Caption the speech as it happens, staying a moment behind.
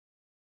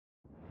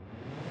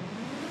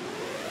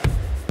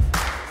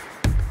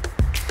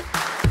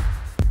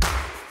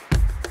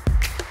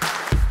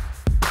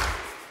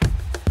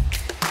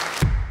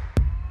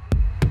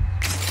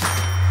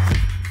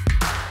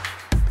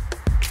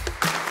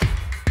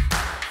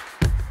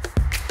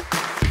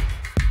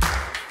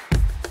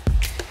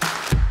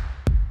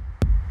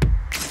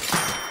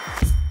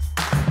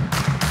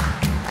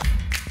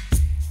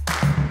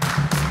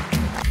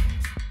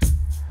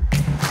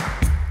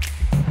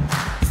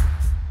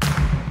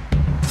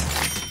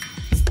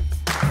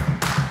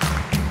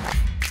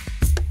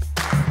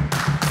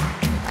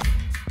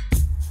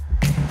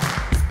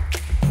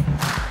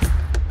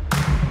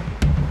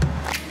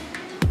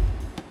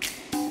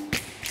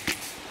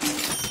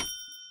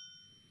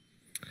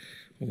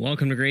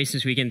Welcome to Grace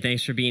this weekend.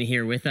 Thanks for being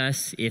here with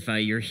us. If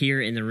you're here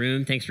in the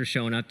room, thanks for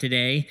showing up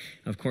today.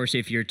 Of course,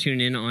 if you're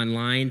tuning in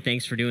online,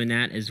 thanks for doing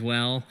that as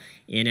well.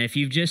 And if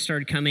you've just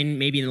started coming,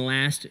 maybe in the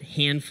last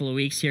handful of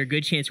weeks here,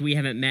 good chance we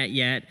haven't met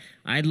yet.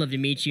 I'd love to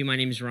meet you. My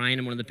name is Ryan.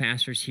 I'm one of the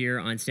pastors here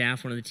on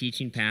staff, one of the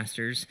teaching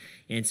pastors.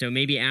 And so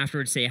maybe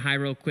afterwards, say hi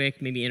real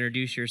quick, maybe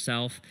introduce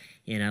yourself.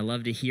 And I'd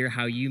love to hear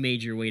how you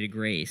made your way to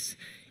grace.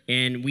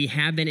 And we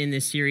have been in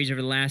this series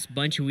over the last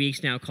bunch of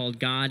weeks now called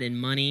God and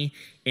Money.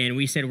 And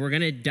we said we're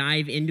going to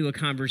dive into a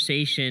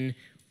conversation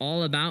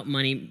all about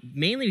money,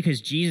 mainly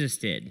because Jesus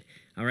did.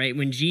 All right,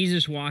 when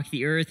Jesus walked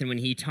the earth and when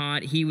he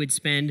taught, he would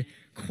spend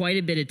quite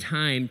a bit of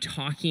time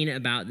talking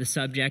about the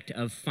subject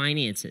of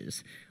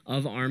finances,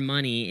 of our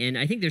money. And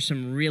I think there's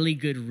some really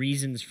good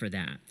reasons for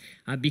that,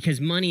 because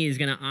money is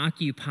going to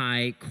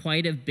occupy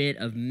quite a bit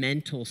of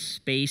mental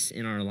space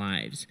in our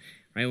lives.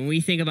 Right? When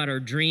we think about our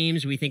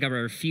dreams, we think about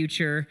our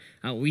future,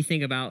 we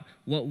think about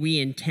what we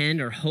intend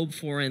or hope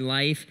for in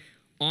life,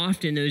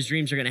 often those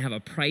dreams are going to have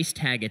a price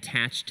tag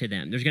attached to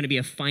them. There's going to be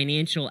a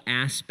financial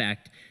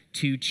aspect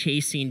to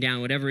chasing down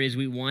whatever it is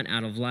we want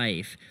out of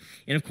life.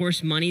 And of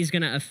course, money is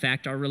going to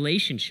affect our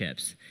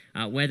relationships,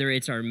 whether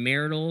it's our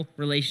marital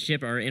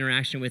relationship, our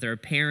interaction with our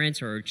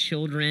parents or our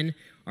children,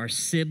 our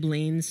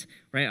siblings,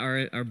 right?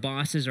 Our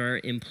bosses, our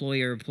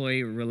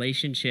employer-employee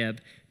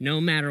relationship. No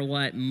matter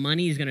what,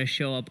 money is going to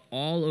show up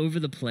all over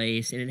the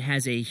place, and it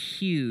has a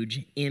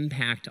huge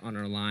impact on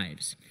our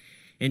lives.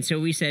 And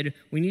so we said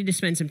we need to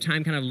spend some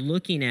time kind of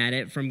looking at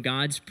it from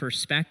God's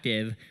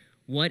perspective.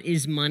 What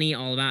is money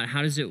all about?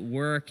 How does it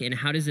work, and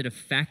how does it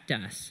affect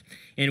us?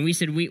 And we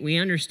said we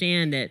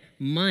understand that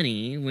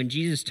money, when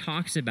Jesus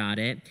talks about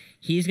it,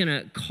 he's going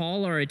to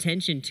call our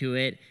attention to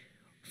it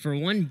for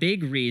one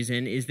big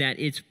reason, is that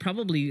it's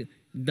probably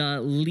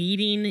the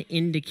leading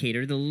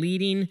indicator, the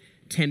leading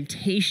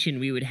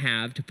temptation we would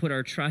have to put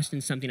our trust in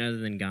something other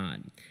than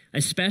God,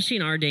 especially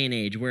in our day and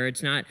age where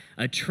it's not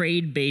a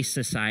trade-based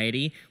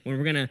society, where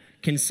we're going to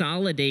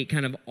consolidate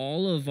kind of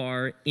all of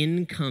our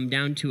income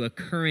down to a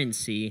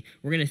currency.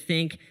 We're going to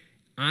think,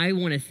 I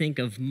want to think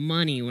of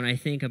money when I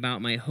think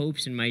about my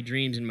hopes and my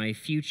dreams and my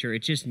future.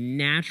 It's just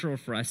natural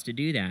for us to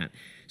do that.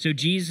 So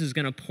Jesus is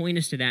going to point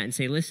us to that and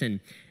say,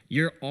 listen,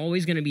 you're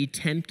always going to be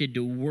tempted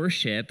to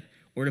worship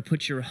or to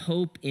put your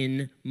hope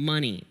in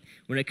money.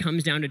 When it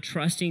comes down to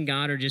trusting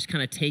God or just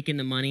kind of taking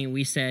the money,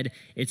 we said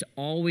it's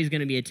always going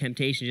to be a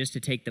temptation just to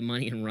take the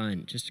money and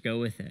run, just to go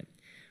with it.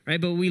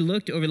 Right? But we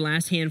looked over the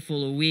last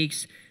handful of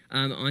weeks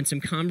on some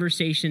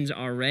conversations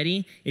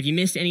already. If you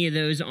missed any of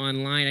those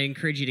online, I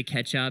encourage you to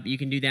catch up. You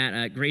can do that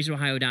at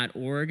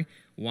graceohio.org.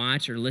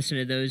 Watch or listen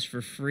to those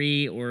for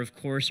free, or of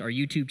course our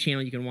YouTube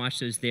channel, you can watch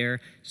those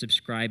there,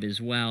 subscribe as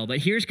well. But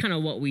here's kind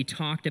of what we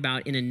talked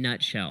about in a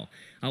nutshell.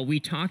 We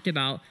talked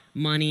about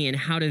money and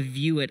how to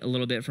view it a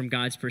little bit from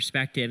God's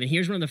perspective. And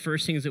here's one of the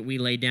first things that we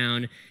lay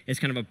down as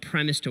kind of a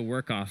premise to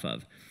work off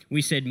of.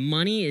 We said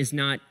money is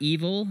not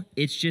evil,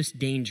 it's just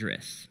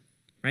dangerous.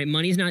 Right?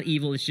 Money is not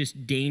evil, it's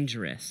just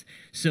dangerous.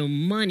 So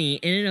money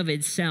in and of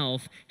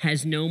itself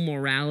has no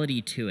morality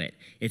to it.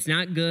 It's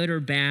not good or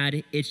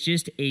bad, it's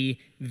just a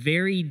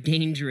very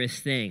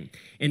dangerous thing.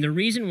 And the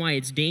reason why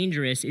it's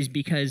dangerous is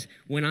because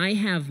when I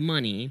have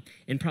money,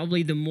 and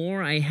probably the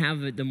more I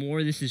have it, the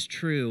more this is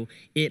true,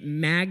 it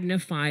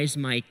magnifies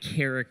my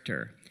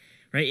character.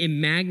 Right? It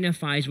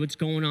magnifies what's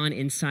going on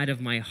inside of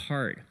my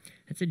heart.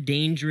 That's a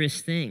dangerous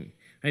thing.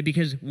 Right?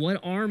 Because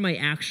what are my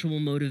actual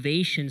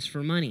motivations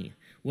for money?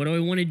 What do I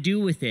want to do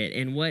with it?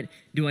 And what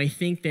do I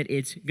think that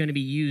it's going to be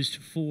used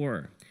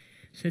for?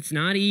 So it's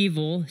not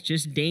evil, it's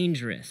just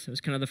dangerous. That was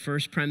kind of the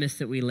first premise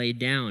that we laid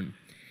down.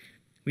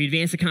 We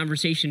advanced the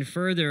conversation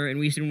further, and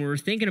we said when we're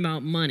thinking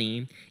about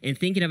money and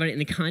thinking about it in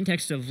the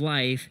context of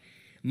life,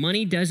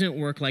 money doesn't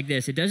work like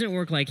this. It doesn't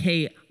work like,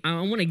 hey,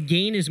 I want to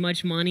gain as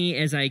much money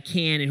as I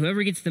can, and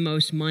whoever gets the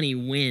most money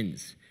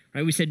wins.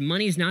 Right? We said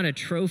money's not a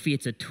trophy,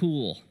 it's a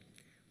tool.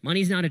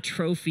 Money's not a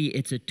trophy,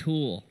 it's a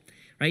tool.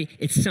 Right?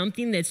 It's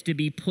something that's to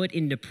be put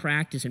into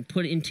practice and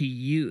put into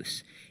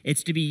use.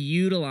 It's to be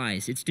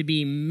utilized. It's to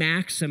be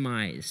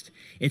maximized.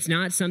 It's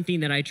not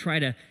something that I try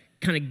to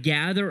kind of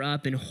gather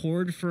up and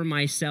hoard for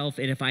myself,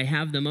 and if I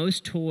have the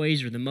most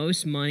toys or the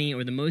most money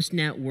or the most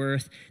net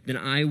worth, then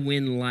I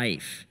win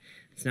life.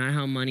 It's not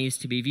how money is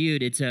to be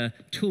viewed. It's a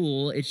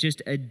tool. It's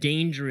just a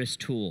dangerous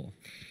tool.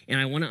 And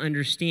I want to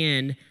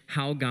understand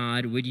how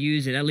God would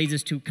use it. That leads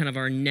us to kind of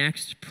our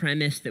next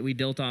premise that we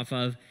built off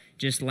of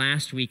just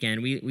last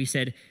weekend. We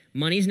said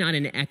money's not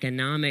an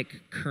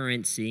economic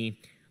currency.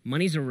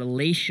 Money's a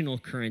relational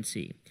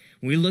currency.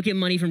 When we look at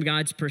money from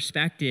God's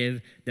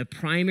perspective, the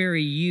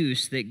primary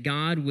use that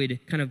God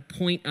would kind of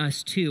point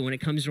us to when it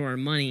comes to our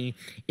money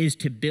is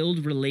to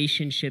build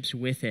relationships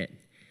with it,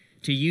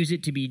 to use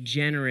it to be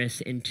generous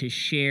and to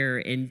share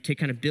and to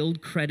kind of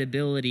build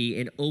credibility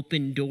and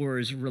open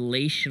doors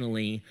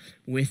relationally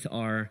with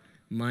our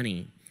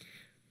money.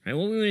 Right,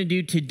 what we want to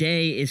do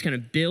today is kind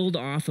of build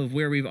off of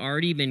where we've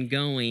already been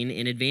going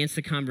and advance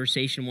the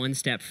conversation one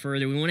step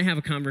further. We want to have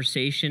a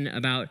conversation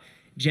about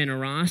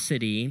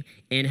generosity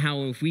and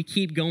how if we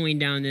keep going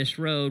down this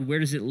road, where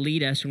does it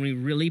lead us when we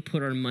really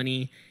put our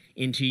money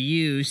into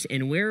use,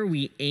 and where are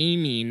we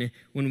aiming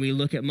when we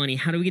look at money?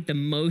 How do we get the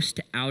most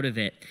out of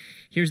it?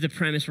 Here's the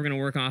premise we're going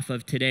to work off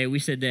of today. We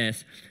said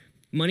this: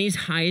 money's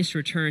highest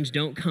returns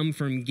don't come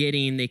from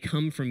getting, they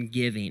come from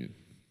giving.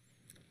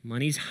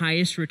 Money's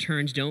highest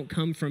returns don't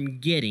come from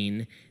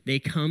getting, they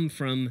come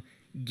from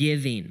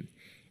giving.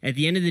 At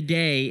the end of the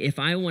day, if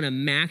I want to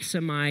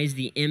maximize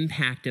the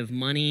impact of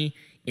money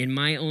in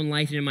my own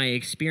life and in my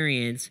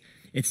experience,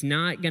 it's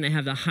not going to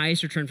have the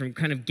highest return from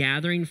kind of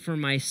gathering for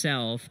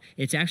myself.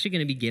 It's actually going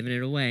to be giving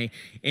it away.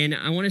 And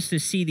I want us to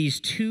see these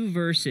two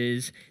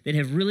verses that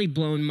have really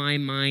blown my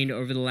mind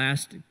over the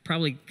last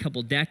probably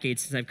couple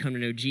decades since I've come to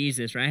know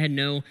Jesus. Right? I had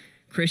no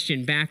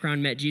Christian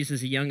background, met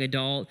Jesus as a young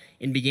adult,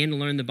 and began to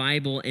learn the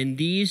Bible. And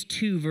these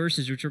two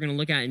verses, which we're going to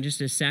look at in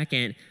just a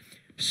second,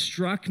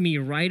 struck me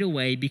right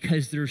away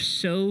because they're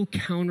so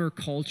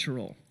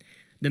countercultural.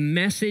 The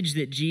message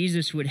that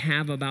Jesus would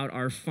have about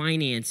our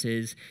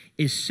finances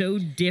is so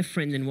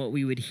different than what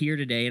we would hear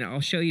today. And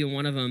I'll show you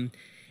one of them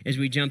as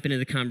we jump into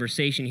the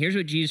conversation. Here's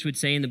what Jesus would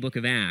say in the book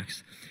of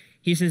Acts.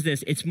 He says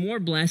this: it's more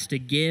blessed to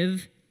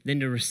give than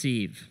to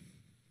receive.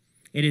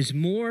 It is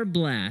more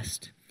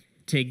blessed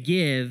to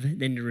give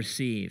than to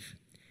receive.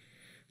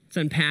 Let's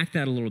unpack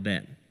that a little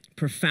bit.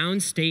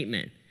 Profound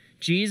statement.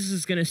 Jesus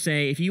is going to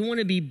say, if you want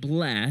to be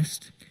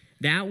blessed,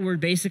 that word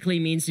basically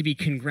means to be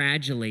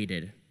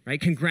congratulated. Right?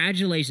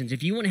 Congratulations.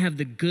 If you want to have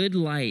the good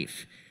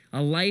life,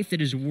 a life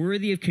that is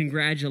worthy of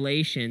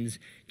congratulations,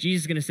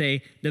 Jesus is going to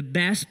say the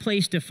best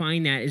place to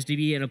find that is to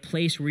be in a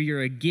place where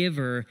you're a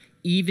giver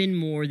even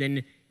more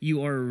than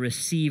you are a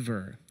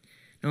receiver.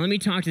 Now, let me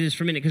talk to this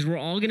for a minute because we're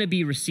all going to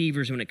be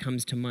receivers when it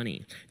comes to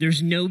money.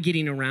 There's no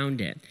getting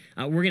around it.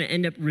 We're going to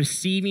end up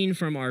receiving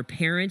from our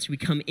parents. We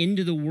come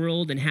into the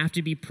world and have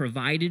to be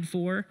provided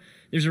for.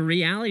 There's a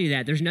reality to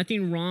that. There's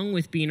nothing wrong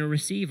with being a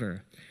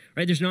receiver.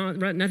 Right? There's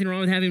nothing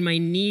wrong with having my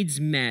needs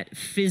met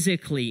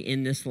physically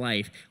in this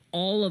life.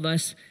 All of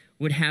us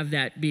would have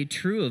that be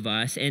true of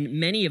us, and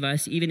many of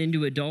us, even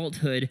into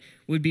adulthood,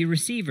 would be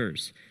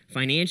receivers,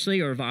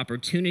 financially or of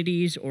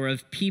opportunities or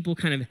of people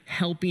kind of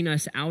helping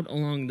us out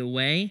along the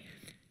way.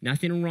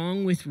 Nothing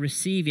wrong with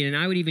receiving, and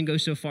I would even go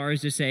so far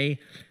as to say,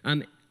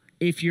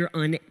 if you're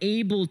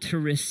unable to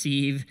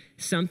receive,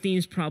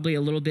 something's probably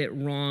a little bit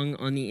wrong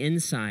on the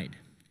inside.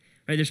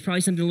 Right? There's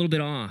probably something a little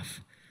bit off.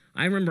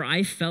 I remember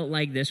I felt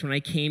like this when I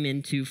came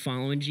into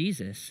following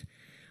Jesus.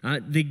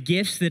 The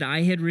gifts that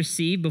I had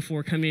received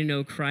before coming to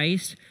know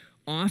Christ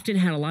often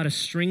had a lot of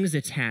strings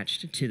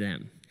attached to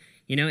them.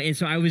 And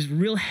so I was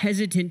real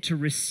hesitant to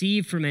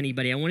receive from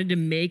anybody. I wanted to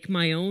make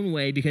my own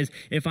way because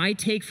if I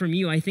take from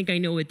you, I think I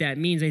know what that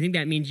means. I think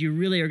that means you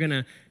really are going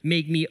to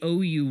make me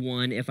owe you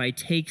one if I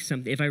take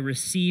something, if I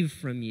receive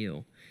from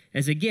you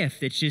as a gift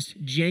that's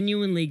just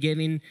genuinely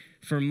giving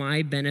for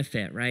my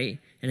benefit, right?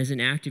 And as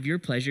an act of your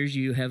pleasures,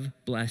 you have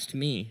blessed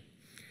me.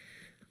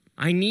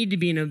 I need to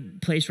be in a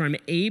place where I'm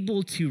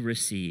able to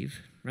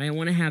receive, right? I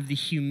want to have the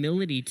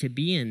humility to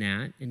be in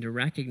that and to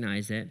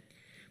recognize it.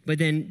 But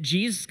then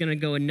Jesus is going to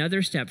go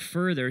another step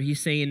further.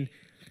 He's saying,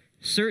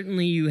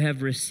 certainly you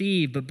have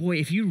received, but boy,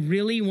 if you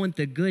really want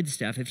the good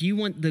stuff, if you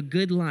want the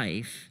good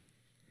life,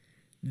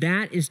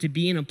 that is to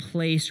be in a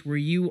place where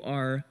you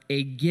are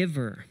a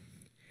giver.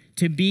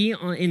 To be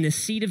in the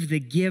seat of the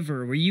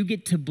giver, where you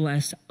get to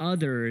bless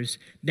others,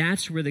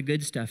 that's where the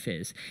good stuff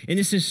is. And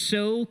this is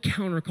so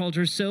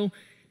counterculture, so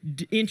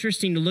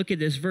interesting to look at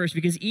this verse,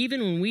 because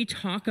even when we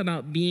talk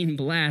about being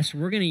blessed,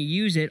 we're going to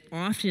use it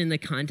often in the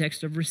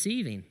context of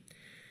receiving,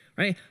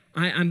 right?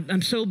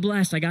 I'm so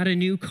blessed. I got a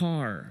new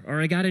car,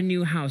 or I got a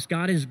new house.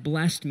 God has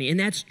blessed me, and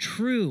that's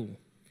true.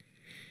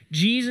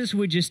 Jesus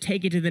would just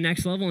take it to the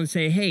next level and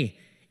say, hey,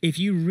 if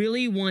you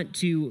really want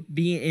to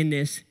be in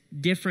this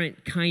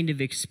different kind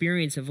of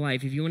experience of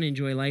life, if you want to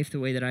enjoy life the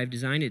way that I've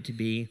designed it to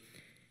be,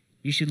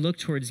 you should look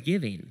towards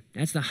giving.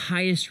 That's the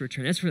highest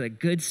return. That's where the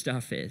good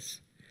stuff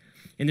is.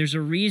 And there's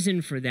a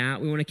reason for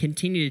that. We want to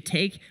continue to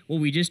take what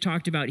we just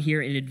talked about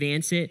here and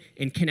advance it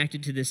and connect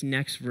it to this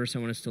next verse I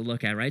want us to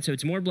look at, right? So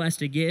it's more blessed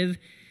to give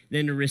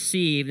than to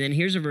receive. Then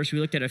here's a verse we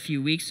looked at a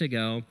few weeks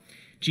ago.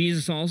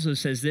 Jesus also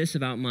says this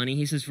about money.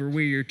 He says, for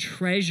where your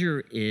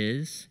treasure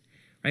is,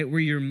 right, where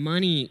your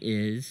money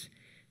is,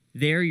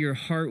 there your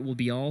heart will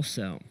be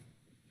also.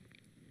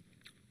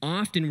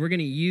 Often we're going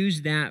to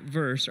use that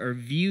verse or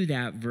view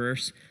that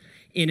verse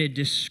in a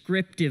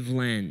descriptive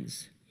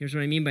lens. Here's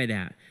what I mean by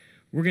that.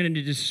 We're going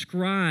to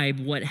describe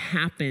what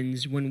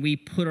happens when we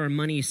put our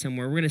money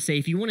somewhere. We're going to say,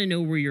 if you want to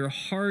know where your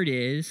heart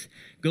is,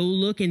 go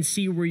look and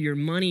see where your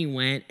money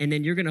went, and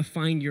then you're going to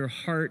find your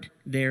heart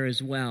there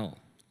as well.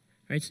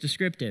 Right? It's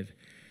descriptive.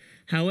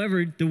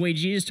 However, the way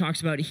Jesus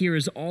talks about it here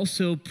is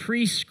also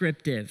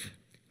prescriptive.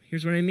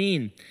 Here's what I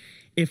mean.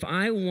 If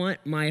I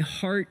want my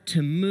heart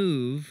to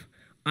move,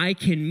 I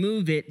can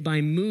move it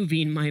by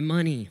moving my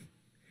money.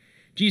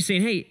 Jesus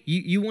saying, hey,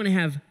 you want to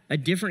have a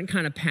different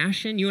kind of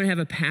passion? You want to have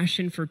a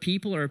passion for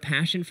people or a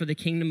passion for the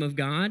kingdom of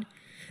God?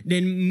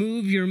 then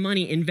move your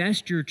money,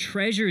 invest your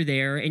treasure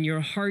there, and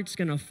your heart's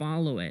going to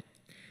follow it.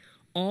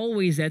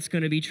 Always that's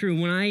going to be true.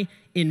 When I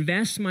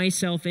invest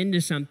myself into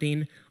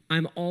something,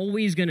 I'm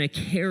always going to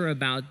care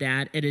about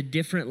that at a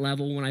different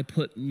level when I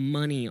put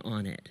money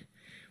on it.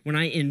 When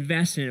I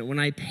invest in it, when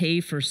I pay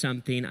for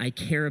something, I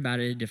care about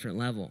it at a different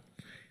level.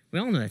 We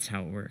all know that's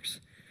how it works.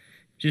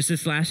 Just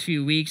this last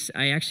few weeks,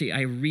 I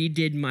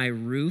redid my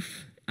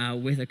roof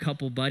with a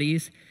couple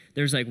buddies.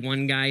 There's like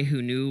one guy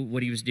who knew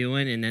what he was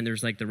doing, and then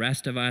there's like the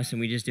rest of us, and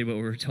we just did what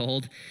we were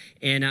told.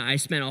 And I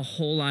spent a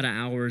whole lot of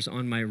hours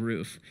on my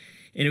roof.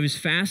 And it was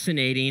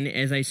fascinating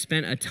as I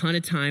spent a ton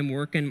of time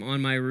working on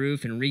my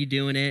roof and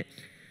redoing it.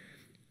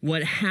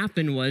 What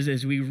happened was,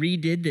 as we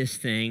redid this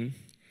thing,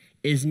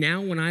 is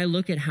now when I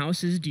look at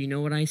houses, do you know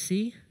what I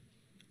see?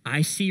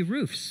 I see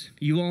roofs.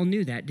 You all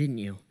knew that, didn't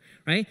you?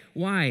 Right?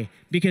 Why?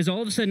 Because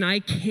all of a sudden I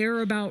care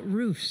about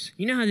roofs.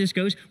 You know how this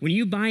goes? When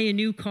you buy a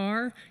new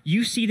car,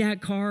 you see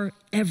that car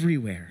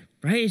everywhere.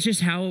 Right? It's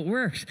just how it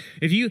works.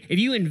 If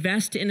you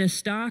invest in a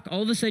stock,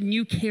 all of a sudden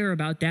you care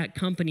about that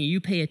company.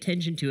 You pay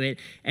attention to it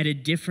at a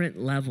different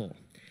level,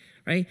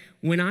 right?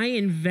 When I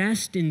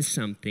invest in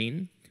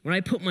something, when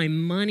I put my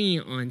money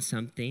on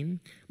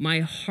something, my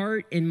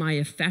heart and my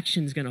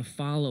affection is going to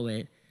follow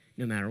it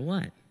no matter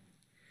what.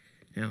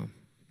 Now,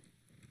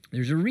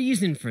 there's a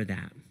reason for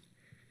that.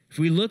 If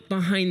we look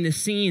behind the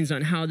scenes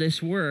on how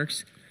this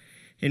works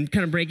and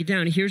kind of break it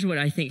down, here's what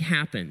I think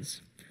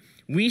happens.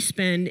 We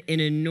spend an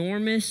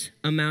enormous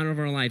amount of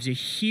our lives, a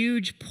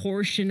huge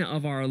portion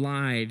of our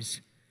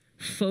lives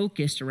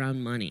focused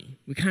around money.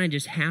 We kind of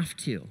just have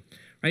to,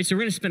 right? So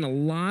we're going to spend a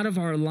lot of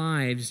our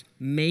lives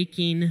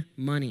making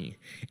money.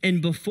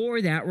 And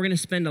before that, we're going to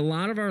spend a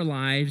lot of our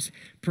lives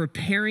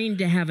preparing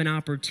to have an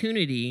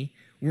opportunity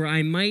where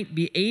I might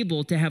be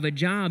able to have a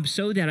job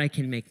so that I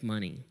can make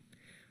money,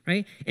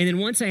 right? And then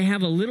once I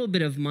have a little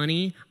bit of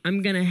money,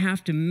 I'm going to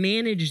have to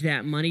manage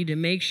that money to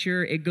make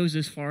sure it goes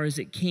as far as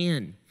it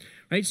can.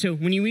 Right? So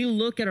when we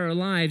look at our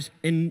lives,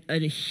 and a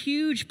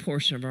huge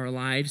portion of our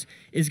lives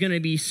is going to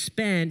be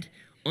spent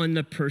on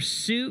the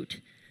pursuit,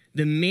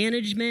 the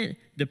management,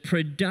 the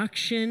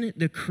production,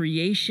 the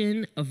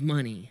creation of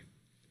money.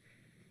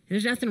 And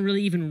there's nothing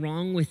really even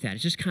wrong with that.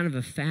 It's just kind of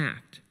a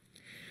fact.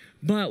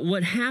 But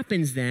what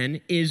happens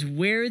then is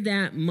where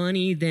that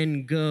money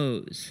then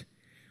goes,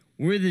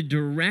 where the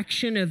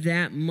direction of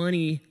that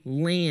money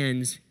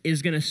lands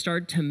is going to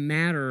start to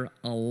matter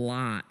a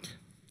lot.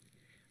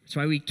 That's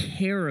why we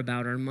care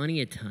about our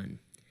money a ton.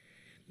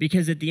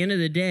 Because at the end of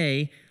the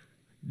day,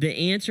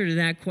 the answer to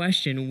that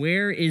question,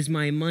 where is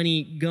my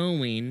money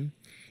going,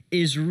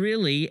 is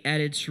really at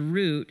its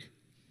root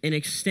an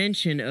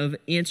extension of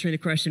answering the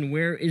question,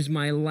 where is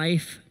my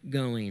life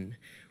going?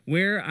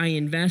 Where I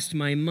invest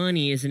my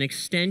money is an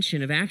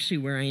extension of actually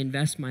where I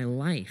invest my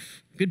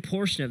life, a good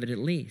portion of it at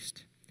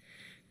least.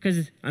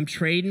 Because I'm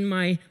trading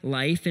my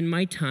life and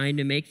my time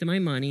to make my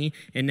money,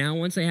 and now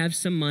once I have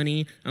some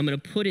money, I'm going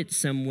to put it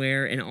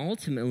somewhere, and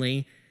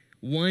ultimately,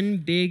 one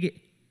big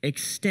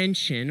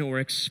extension or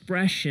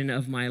expression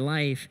of my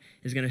life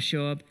is going to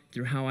show up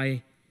through how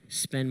I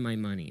spend my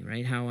money,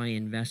 right? How I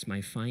invest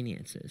my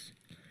finances.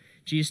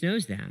 Jesus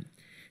knows that.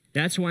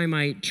 That's why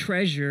my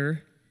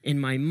treasure and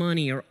my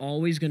money are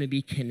always going to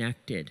be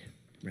connected,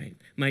 right?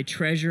 My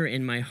treasure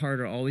and my heart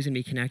are always going to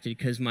be connected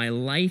because my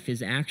life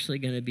is actually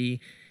going to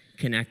be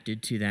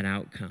connected to that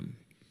outcome.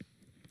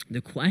 The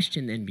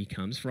question then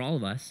becomes, for all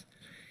of us,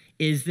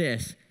 is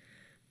this: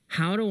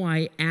 how do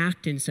I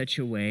act in such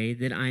a way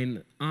that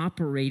I'm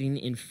operating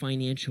in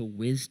financial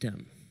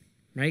wisdom,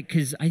 right?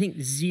 Because I think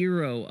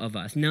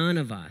none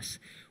of us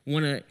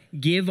want to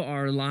give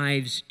our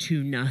lives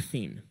to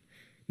nothing.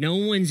 No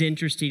one's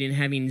interested in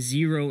having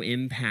zero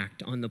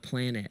impact on the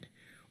planet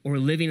or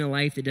living a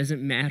life that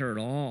doesn't matter at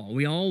all.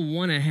 We all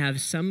want to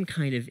have some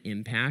kind of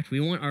impact.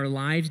 We want our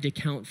lives to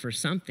count for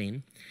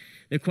something.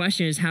 The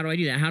question is, how do I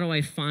do that? How do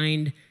I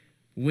find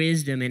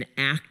wisdom and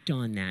act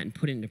on that and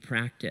put it into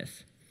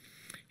practice?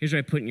 Here's what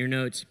I put in your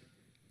notes.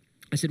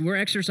 I said, we're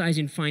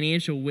exercising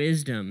financial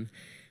wisdom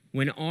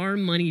when our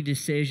money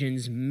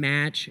decisions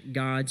match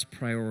God's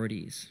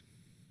priorities.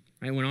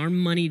 Right? When our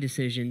money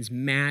decisions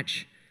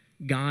match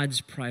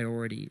God's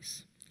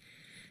priorities.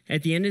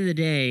 At the end of the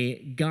day,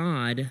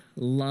 God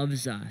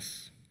loves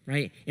us,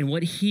 right? And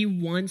what he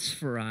wants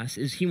for us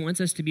is he wants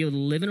us to be able to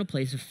live in a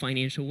place of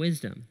financial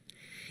wisdom.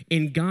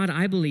 And God,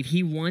 I believe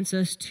he wants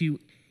us to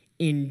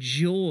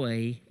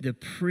enjoy the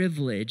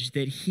privilege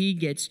that he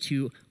gets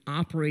to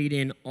operate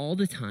in all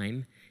the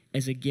time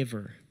as a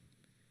giver.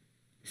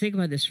 Think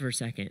about this for a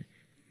second.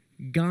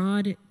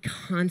 God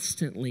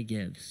constantly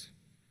gives.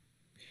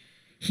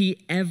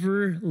 He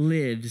ever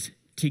lives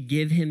to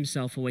give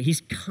himself away.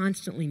 He's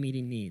constantly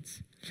meeting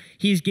needs.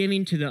 He's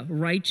giving to the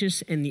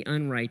righteous and the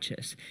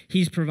unrighteous.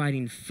 He's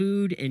providing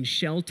food and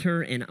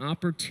shelter and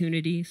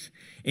opportunities.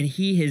 And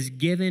he has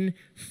given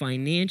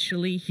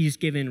financially. He's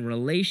given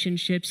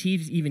relationships.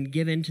 He's even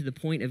given to the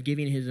point of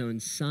giving his own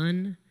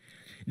son.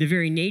 The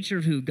very nature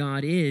of who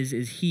God is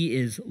he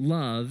is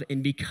love.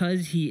 And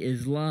because he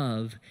is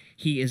love,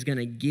 he is going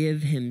to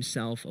give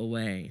himself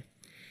away.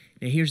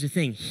 Now, here's the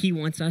thing. He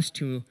wants us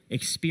to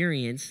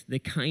experience the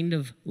kind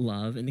of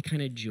love and the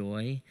kind of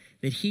joy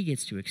that he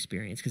gets to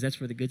experience, because that's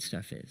where the good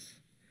stuff is,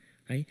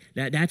 right?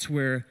 That's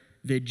where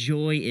the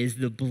joy is,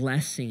 the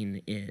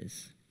blessing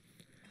is.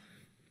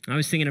 I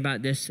was thinking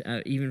about this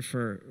even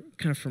for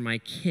my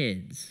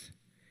kids,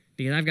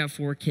 because I've got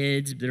 4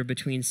 kids that are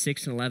between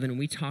 6 and 11, and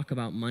we talk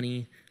about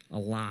money a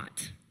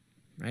lot,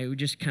 right? We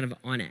just kind of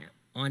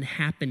on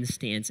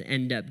happenstance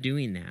end up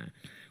doing that.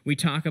 We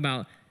talk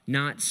about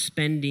not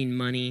spending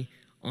money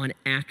on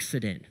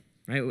accident,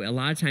 right? A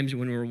lot of times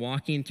when we're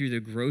walking through the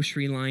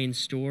grocery line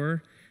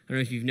store, I don't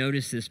know if you've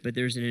noticed this, but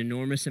there's an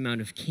enormous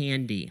amount of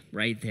candy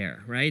right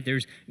there, right?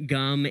 There's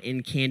gum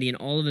and candy, and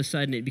all of a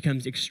sudden it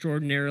becomes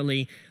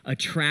extraordinarily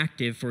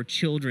attractive for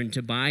children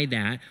to buy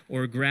that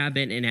or grab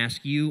it and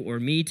ask you or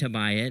me to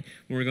buy it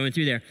when we're going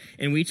through there.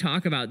 And we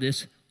talk about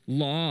this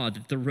law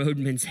that the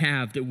roadmans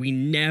have, that we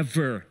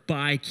never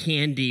buy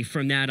candy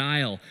from that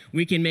aisle.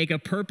 We can make a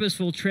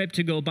purposeful trip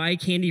to go buy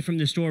candy from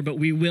the store, but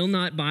we will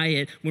not buy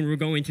it when we're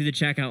going through the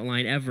checkout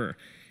line ever,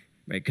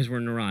 right? Because we're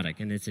neurotic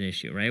and it's an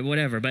issue, right?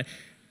 Whatever. But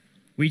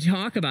we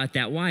talk about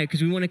that. Why?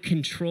 Because we want to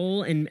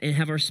control and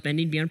have our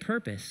spending be on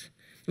purpose.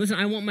 Listen,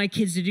 I want my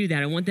kids to do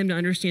that. I want them to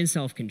understand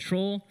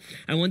self-control.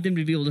 I want them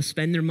to be able to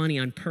spend their money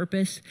on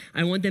purpose.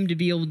 I want them to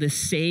be able to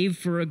save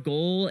for a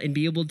goal and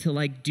be able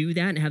to do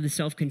that and have the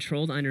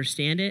self-control to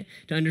understand it,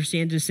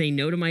 to say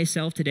no to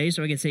myself today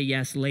so I can say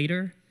yes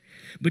later.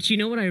 But you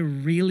know what I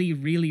really,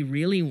 really,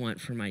 really want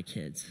for my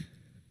kids?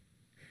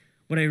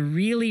 What I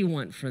really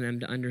want for them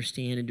to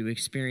understand and to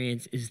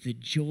experience is the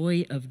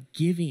joy of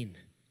giving.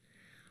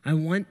 I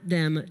want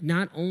them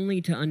not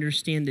only to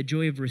understand the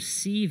joy of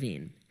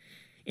receiving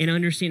and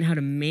understand how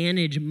to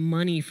manage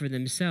money for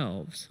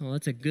themselves. Well,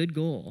 that's a good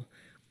goal.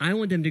 I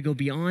want them to go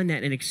beyond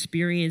that and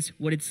experience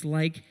what it's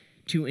like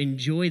to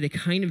enjoy the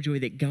kind of joy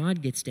that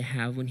God gets to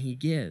have when he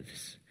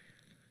gives.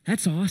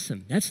 That's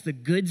awesome. That's the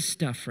good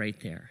stuff right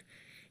there.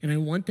 And I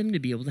want them to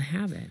be able to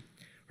have it,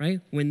 right?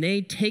 When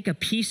they take a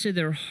piece of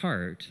their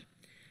heart,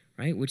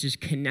 right, which is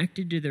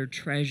connected to their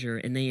treasure,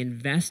 and they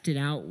invest it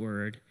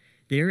outward,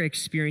 they're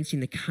experiencing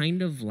the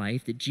kind of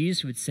life that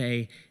Jesus would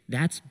say,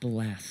 that's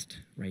blessed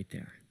right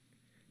there.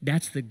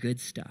 That's the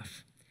good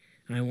stuff.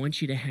 And I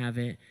want you to have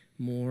it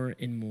more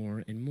and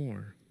more and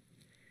more.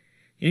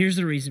 And here's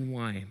the reason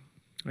why.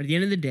 At the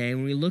end of the day,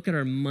 when we look at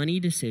our money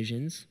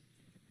decisions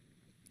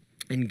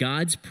and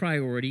God's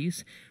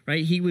priorities,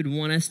 right, he would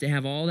want us to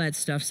have all that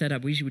stuff set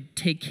up. We should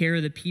take care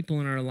of the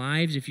people in our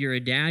lives. If you're a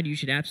dad, you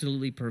should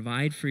absolutely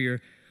provide for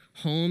your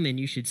home, and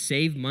you should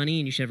save money,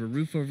 and you should have a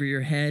roof over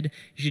your head.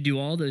 You should do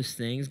all those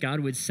things.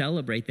 God would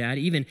celebrate that.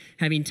 Even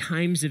having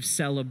times of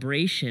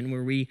celebration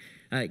where we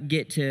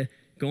get to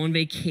go on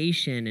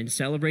vacation and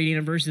celebrate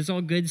anniversaries, it's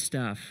all good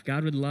stuff.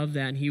 God would love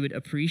that, and he would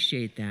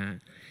appreciate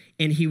that.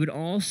 And he would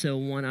also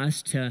want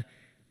us to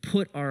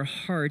put our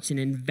hearts and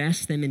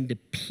invest them into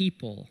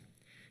people.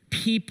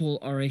 People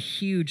are a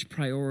huge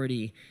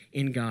priority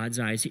in God's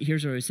eyes.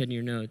 Here's what I said in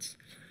your notes.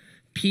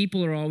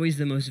 People are always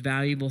the most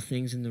valuable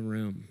things in the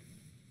room.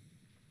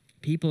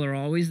 People are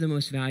always the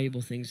most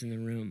valuable things in the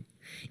room.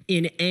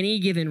 In any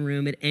given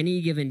room, at any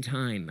given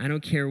time, I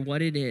don't care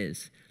what it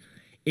is.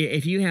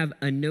 If you have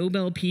a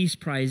Nobel Peace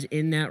Prize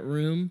in that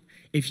room,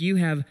 if you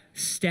have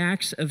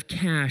stacks of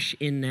cash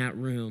in that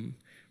room,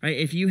 right?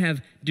 If you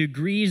have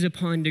degrees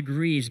upon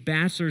degrees,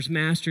 bachelor's,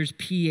 master's,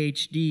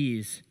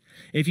 PhDs,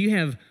 if you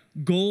have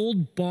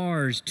gold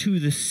bars to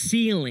the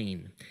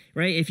ceiling,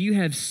 right? If you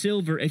have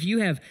silver, if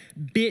you have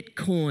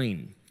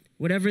Bitcoin,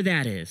 whatever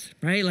that is,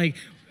 right?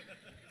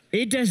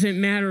 It doesn't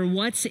matter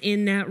what's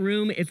in that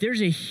room. If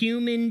there's a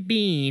human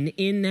being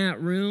in that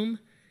room,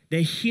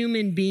 the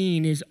human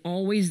being is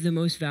always the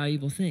most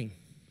valuable thing.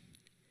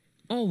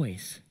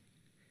 Always.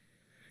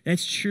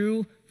 That's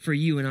true for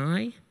you and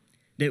I,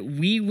 that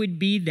we would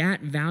be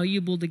that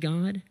valuable to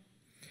God.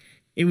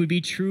 It would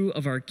be true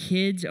of our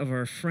kids, of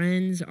our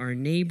friends, our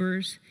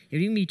neighbors. It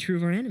would even be true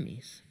of our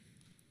enemies.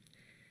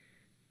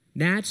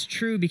 That's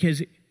true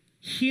because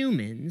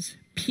humans,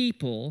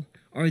 people,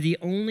 are the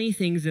only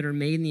things that are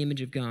made in the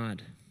image of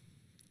God,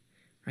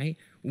 right?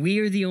 We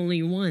are the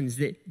only ones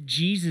that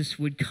Jesus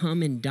would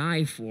come and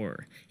die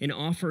for and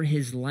offer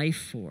his life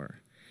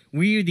for.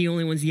 We are the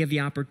only ones that have the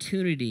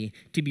opportunity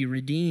to be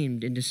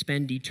redeemed and to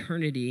spend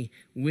eternity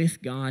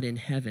with God in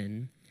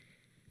heaven.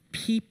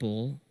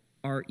 People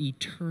are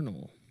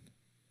eternal.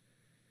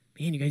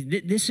 Man, you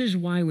guys, this is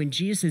why when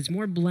Jesus says, it's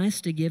more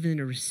blessed to give than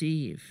to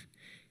receive.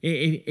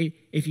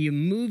 If you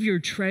move your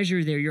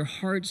treasure there, your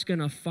heart's going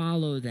to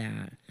follow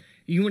that.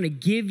 You want to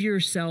give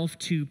yourself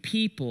to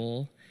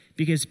people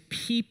because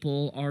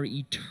people are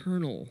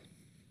eternal.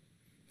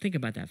 Think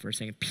about that for a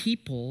second.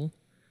 People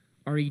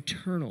are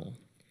eternal.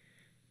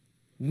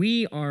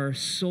 We are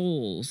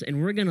souls,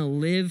 and we're going to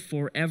live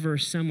forever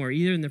somewhere,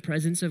 either in the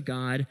presence of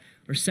God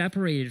or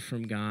separated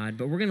from God,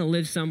 but we're going to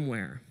live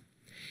somewhere.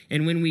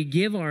 And when we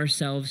give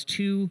ourselves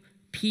to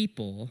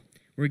people,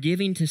 we're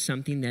giving to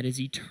something that is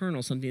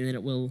eternal, something that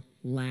it will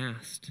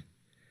last.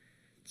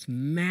 It's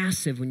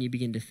massive when you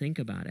begin to think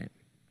about it.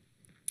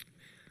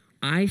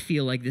 I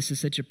feel like this is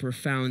such a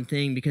profound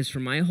thing because for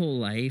my whole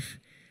life,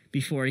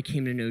 before I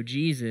came to know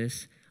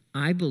Jesus,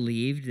 I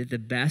believed that the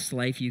best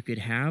life you could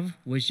have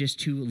was just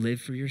to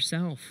live for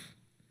yourself,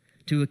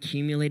 to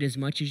accumulate as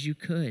much as you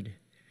could,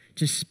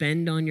 to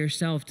spend on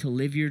yourself, to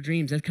live your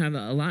dreams. That's kind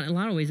of a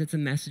lot of ways, that's a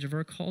message of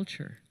our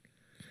culture.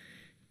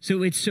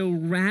 So it's so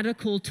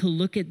radical to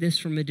look at this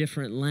from a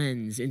different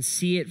lens and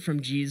see it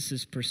from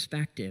Jesus'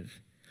 perspective.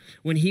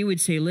 When he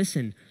would say,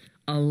 listen,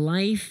 a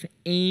life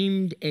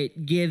aimed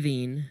at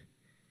giving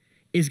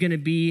is going to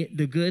be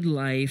the good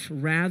life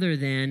rather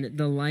than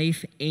the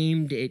life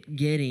aimed at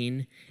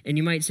getting. And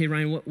you might say,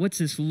 Ryan, what's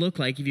this look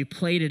like? If you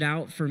played it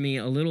out for me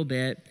a little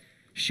bit,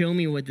 show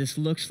me what this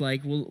looks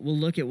like. We'll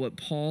look at what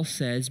Paul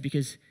says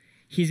because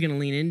he's going to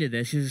lean into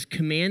this. He says,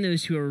 command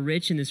those who are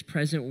rich in this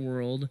present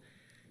world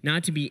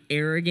not to be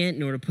arrogant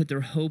nor to put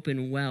their hope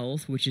in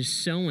wealth, which is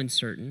so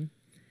uncertain,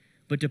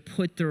 but to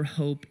put their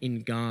hope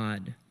in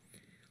God.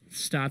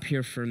 Stop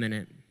here for a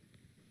minute.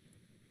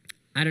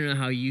 I don't know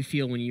how you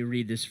feel when you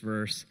read this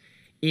verse.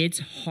 It's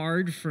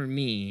hard for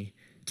me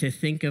to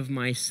think of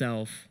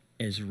myself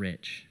as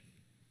rich.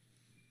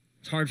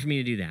 It's hard for me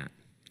to do that.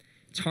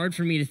 It's hard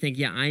for me to think,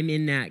 yeah, I'm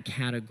in that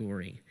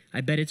category.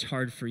 I bet it's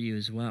hard for you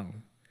as well.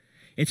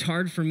 It's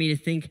hard for me to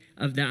think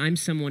of that I'm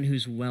someone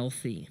who's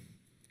wealthy.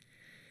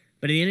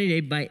 But at the end of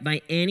the day,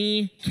 by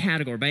any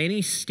category, by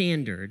any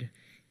standard,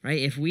 right,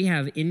 if we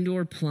have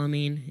indoor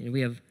plumbing and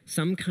we have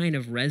some kind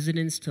of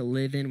residence to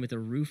live in with a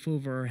roof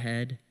over our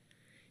head,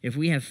 if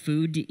we have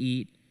food to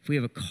eat, if we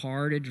have a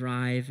car to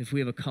drive, if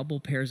we have a couple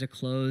pairs of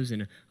clothes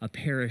and a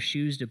pair of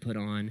shoes to put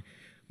on,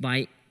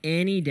 by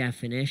any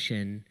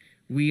definition,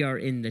 we are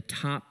in the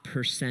top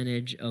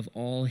percentage of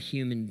all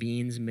human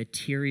beings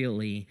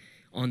materially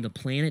on the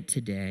planet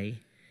today.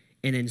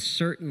 And then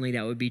certainly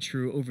that would be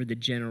true over the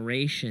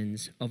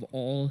generations of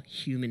all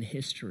human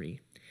history,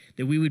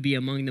 that we would be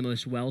among the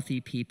most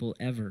wealthy people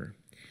ever.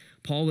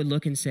 Paul would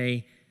look and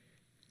say,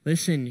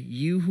 listen,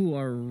 you who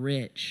are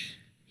rich,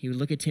 he would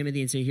look at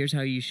Timothy and say, here's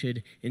how you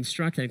should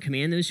instruct them.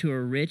 Command those who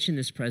are rich in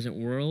this present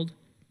world,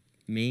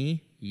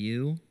 me,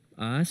 you,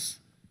 us,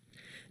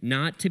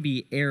 not to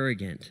be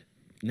arrogant,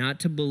 not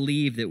to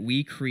believe that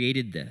we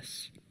created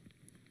this,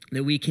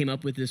 that we came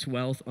up with this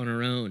wealth on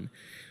our own,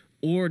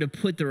 or to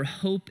put their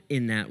hope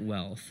in that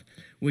wealth,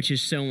 which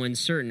is so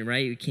uncertain,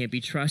 right? It can't be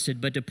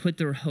trusted, but to put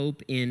their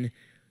hope in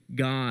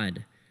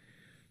God.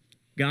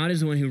 God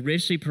is the one who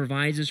richly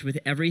provides us with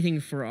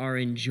everything for our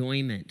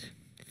enjoyment.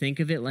 Think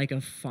of it like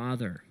a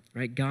father,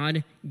 right?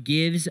 God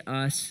gives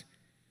us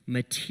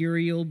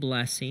material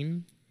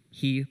blessing.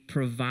 He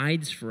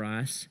provides for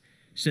us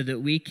so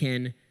that we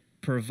can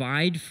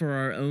provide for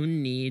our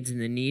own needs and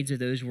the needs of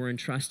those we're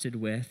entrusted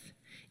with,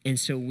 and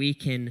so we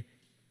can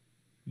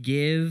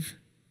give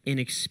and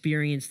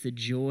experience the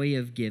joy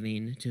of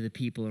giving to the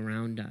people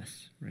around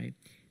us, right?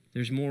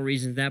 There's more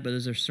reasons than that, but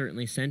those are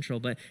certainly central.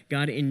 But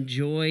God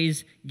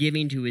enjoys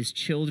giving to his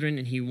children,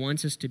 and he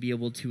wants us to be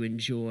able to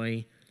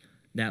enjoy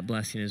that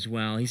blessing as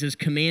well. He says,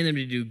 command them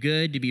to do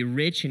good, to be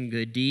rich in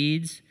good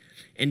deeds,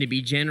 and to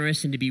be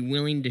generous and to be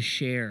willing to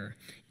share.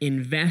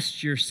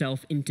 Invest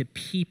yourself into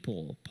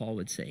people, Paul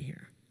would say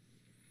here.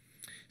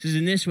 He says,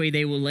 in this way,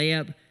 they will lay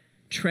up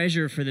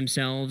treasure for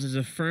themselves as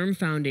a firm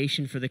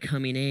foundation for the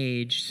coming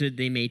age so that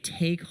they may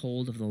take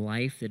hold of the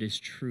life that is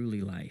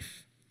truly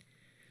life.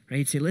 Right?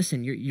 He'd say,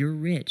 listen, you're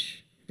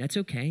rich. That's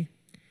okay.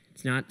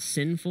 It's not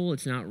sinful.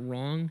 It's not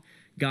wrong.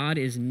 God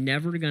is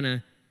never going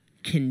to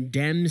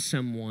condemn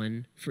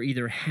someone for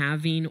either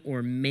having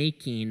or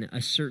making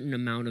a certain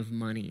amount of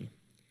money.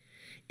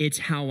 It's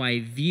how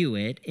I view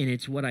it, and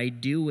it's what I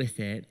do with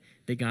it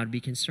that God would be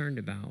concerned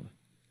about.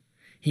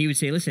 He would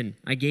say, listen,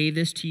 I gave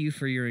this to you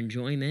for your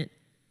enjoyment.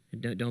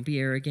 Don't be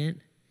arrogant.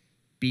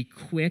 Be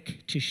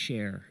quick to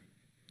share.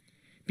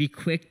 Be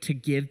quick to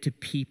give to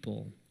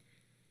people.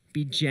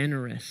 Be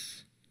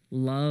generous.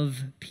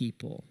 Love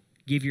people.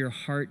 Give your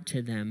heart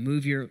to them.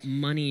 Move your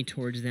money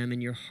towards them,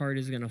 and your heart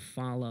is going to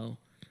follow.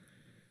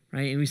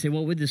 Right? And we say,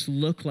 what would this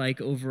look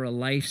like over a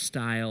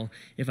lifestyle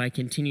if I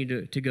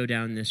continue to go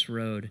down this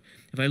road?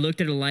 If I looked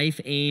at a life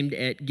aimed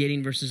at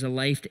getting versus a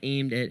life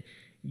aimed at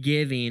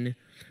giving,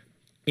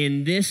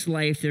 in this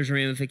life there's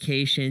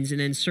ramifications,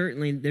 and then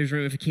certainly there's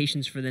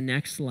ramifications for the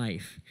next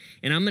life.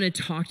 And I'm going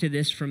to talk to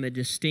this from a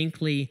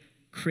distinctly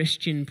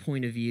Christian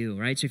point of view,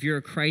 right? So if you're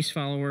a Christ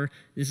follower,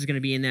 this is going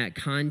to be in that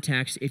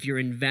context. If you're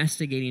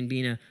investigating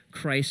being a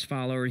Christ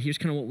follower, here's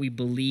kind of what we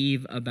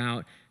believe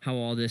about how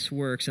all this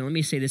works. And let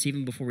me say this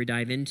even before we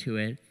dive into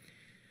it.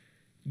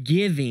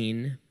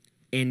 Giving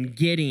and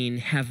getting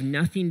have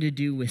nothing to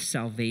do with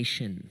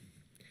salvation.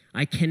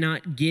 I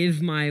cannot give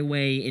my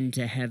way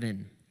into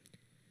heaven,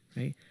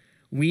 right?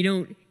 We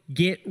don't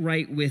get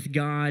right with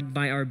God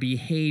by our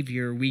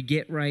behavior. We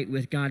get right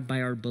with God by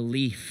our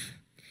belief.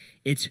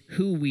 It's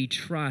who we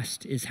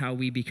trust is how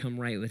we become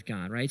right with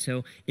God, right?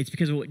 So it's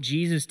because of what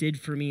Jesus did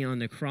for me on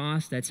the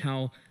cross. That's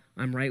how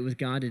I'm right with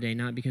God today,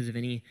 not because of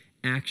any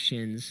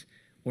actions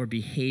or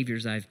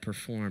behaviors I've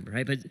performed,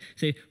 right? But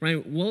say,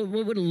 Ryan, what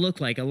would it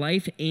look like? A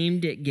life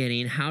aimed at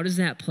getting, how does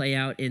that play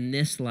out in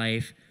this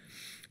life?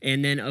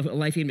 And then a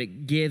life aimed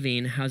at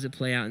giving, how does it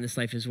play out in this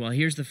life as well?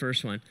 Here's the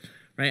first one,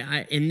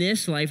 right? In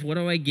this life, what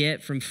do I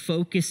get from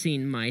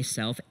focusing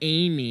myself,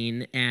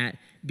 aiming at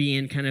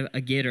being kind of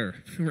a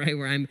getter, right?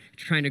 Where I'm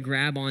trying to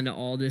grab onto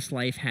all this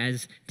life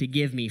has to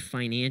give me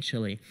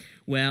financially.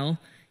 Well,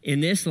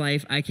 in this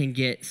life, I can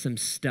get some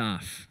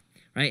stuff,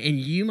 right? And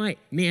you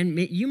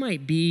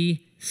might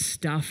be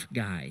stuff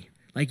guy.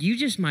 Like you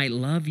just might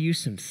love you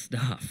some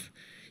stuff.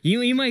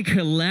 You might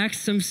collect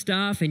some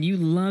stuff and you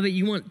love it.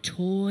 You want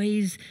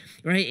toys,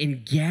 right?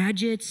 And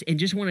gadgets and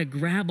just want to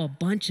grab a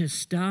bunch of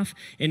stuff.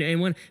 And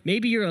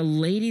maybe you're a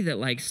lady that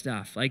likes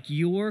stuff. Like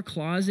your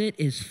closet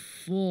is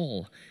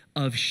full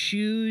of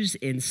shoes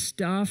and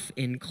stuff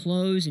and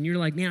clothes. And you're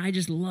like, man, I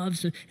just love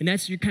some. And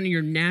that's kind of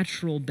your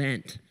natural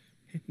bent.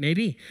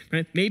 Maybe,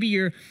 right? Maybe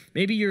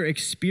you're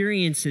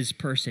experiences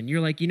person.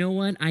 You're like, you know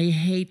what? I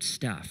hate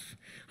stuff.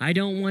 I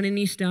don't want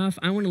any stuff.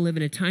 I want to live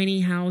in a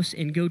tiny house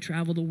and go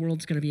travel the world.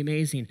 It's going to be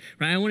amazing,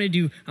 right? I want to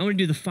do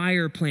the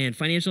FIRE plan,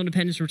 financial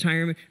independence,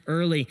 retirement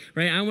early,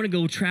 right? I want to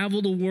go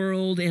travel the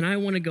world and I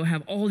want to go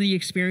have all the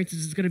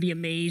experiences. It's going to be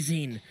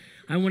amazing.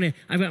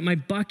 I've got my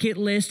bucket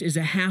list is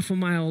a half a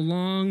mile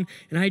long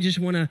and I just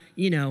want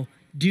to,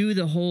 do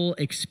the whole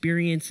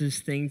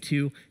experiences thing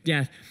to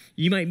death.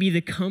 You might be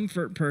the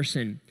comfort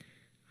person.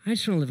 I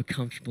just want to live a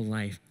comfortable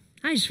life.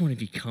 I just want to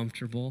be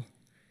comfortable.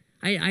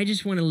 I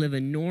just want to live a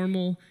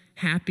normal,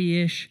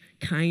 happy-ish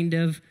kind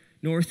of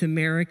North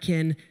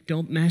American,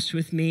 don't mess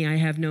with me, I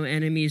have no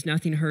enemies,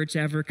 nothing hurts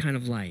ever kind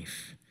of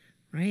life,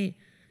 right?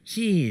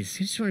 Jeez,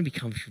 I just want to be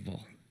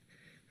comfortable.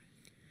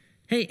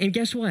 Hey, and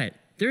guess what?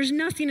 There's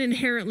nothing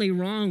inherently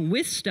wrong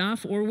with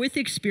stuff or with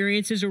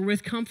experiences or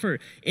with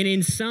comfort. And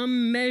in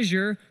some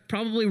measure,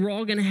 probably we're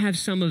all going to have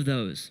some of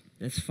those.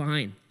 That's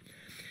fine.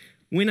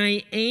 When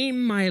I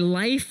aim my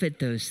life at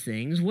those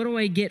things, what do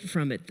I get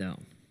from it though?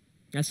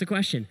 That's the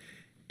question.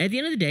 At the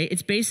end of the day,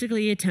 it's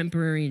basically a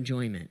temporary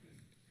enjoyment,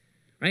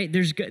 right?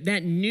 There's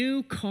that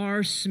new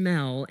car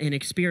smell and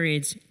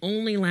experience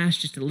only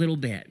lasts just a little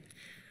bit,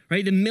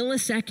 right? The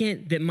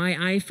millisecond that my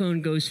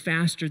iPhone goes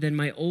faster than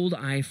my old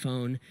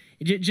iPhone,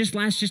 it just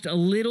lasts just a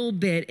little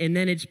bit, and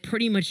then it's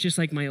pretty much just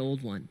like my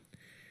old one,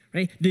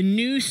 right? The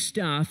new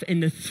stuff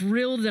and the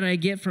thrill that I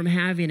get from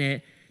having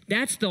it,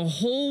 that's the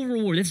whole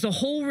reward. That's the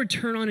whole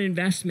return on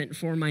investment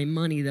for my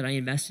money that I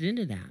invested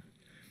into that.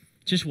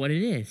 Just what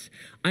it is.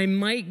 I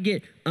might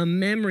get a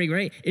memory,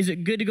 right? Is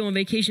it good to go on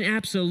vacation?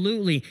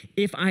 Absolutely.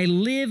 If I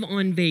live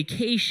on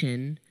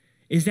vacation,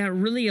 is that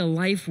really a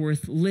life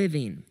worth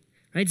living?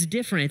 Right? It's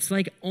different. It's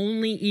like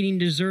only eating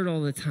dessert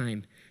all the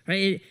time,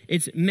 right?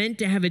 It's meant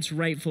to have its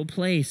rightful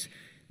place.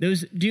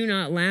 Those do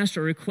not last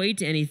or equate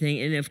to anything.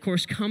 And of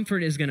course,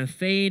 comfort is going to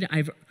fade.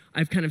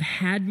 I've kind of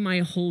had my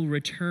whole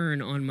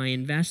return on my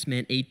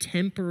investment, a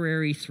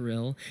temporary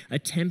thrill, a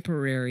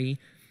temporary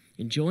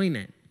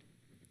enjoyment.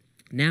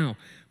 Now,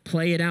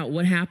 play it out.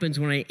 What happens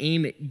when I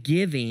aim at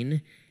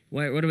giving?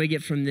 What do I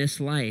get from this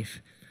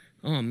life?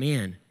 Oh,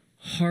 man,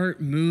 heart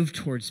moved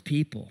towards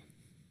people.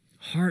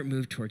 Heart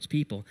moved towards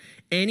people.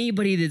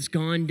 Anybody that's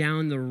gone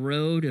down the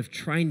road of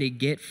trying to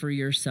get for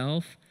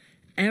yourself,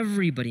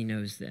 everybody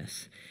knows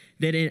this,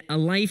 that a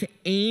life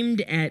aimed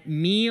at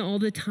me all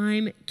the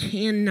time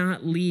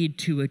cannot lead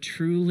to a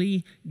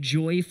truly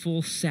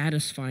joyful,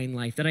 satisfying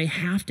life, that I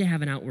have to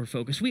have an outward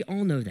focus. We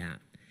all know that.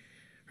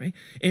 Right?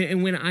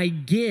 And when I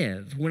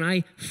give, when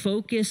I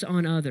focus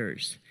on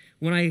others,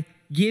 when I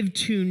give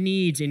to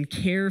needs and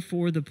care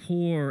for the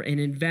poor and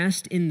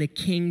invest in the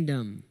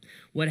kingdom,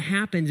 what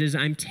happens is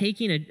I'm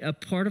taking a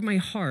part of my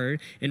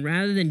heart, and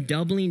rather than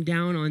doubling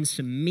down on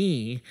some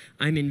me,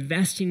 I'm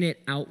investing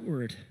it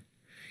outward.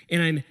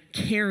 And I'm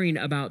caring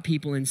about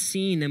people and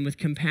seeing them with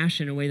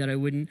compassion in a way that I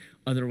wouldn't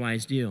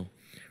otherwise do.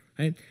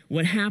 Right?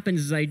 What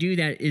happens as I do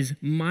that is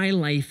my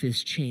life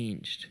is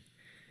changed.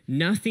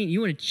 Nothing,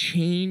 you want to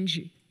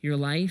change your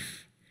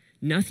life?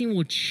 Nothing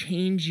will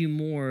change you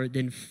more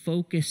than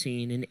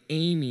focusing and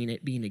aiming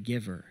at being a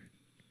giver.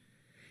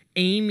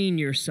 Aiming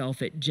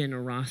yourself at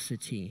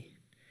generosity.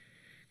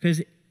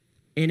 Because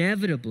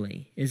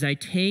inevitably, as I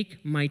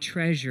take my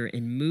treasure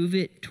and move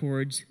it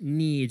towards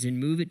needs and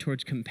move it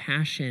towards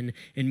compassion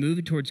and move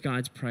it towards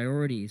God's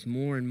priorities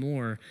more and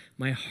more,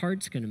 my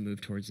heart's going to move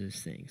towards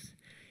those things.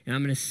 And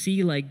I'm going to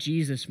see like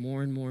Jesus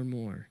more and more and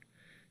more.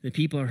 The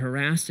people are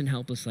harassed and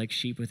helpless like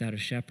sheep without a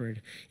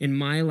shepherd. And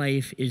my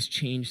life is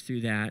changed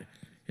through that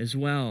as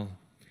well,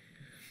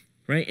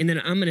 right? And then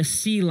I'm going to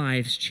see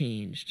lives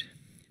changed.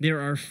 There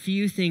are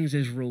few things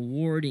as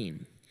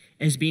rewarding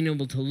as being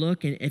able to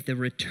look at the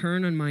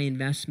return on my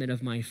investment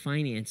of my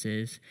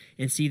finances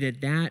and see that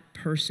that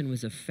person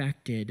was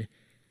affected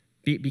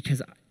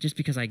because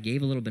I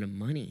gave a little bit of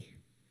money.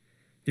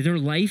 That their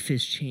life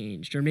is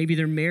changed, or maybe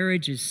their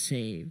marriage is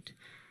saved.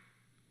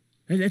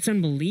 That's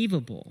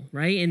unbelievable,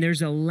 right? And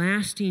there's a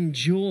lasting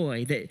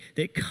joy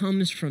that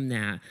comes from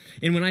that.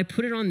 And when I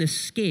put it on the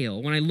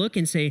scale, when I look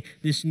and say,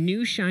 this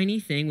new shiny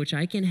thing, which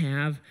I can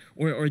have,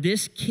 or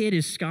this kid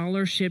is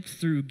scholarshiped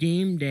through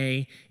game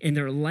day and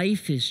their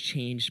life is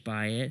changed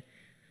by it,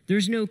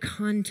 there's no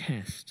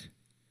contest,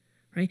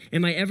 right?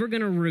 Am I ever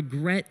going to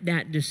regret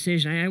that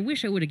decision? I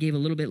wish I would have gave a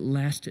little bit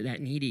less to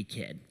that needy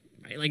kid,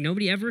 right? Like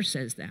nobody ever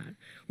says that.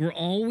 We're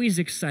always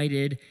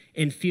excited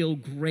and feel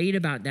great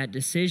about that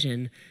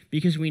decision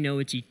because we know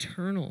it's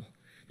eternal.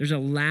 There's a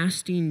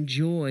lasting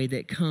joy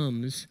that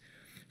comes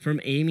from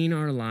aiming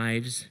our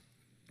lives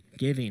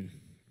giving.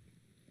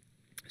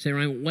 So,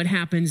 Ryan, what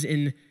happens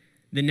in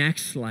the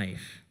next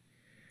life?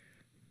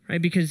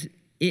 Right? Because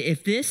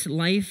if this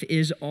life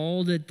is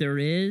all that there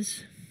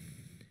is,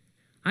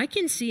 I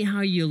can see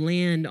how you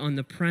land on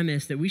the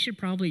premise that we should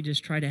probably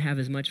just try to have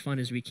as much fun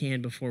as we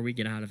can before we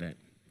get out of it.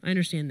 I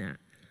understand that.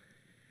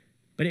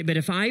 But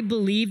if I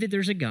believe that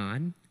there's a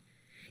God,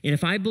 and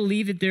if I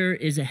believe that there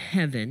is a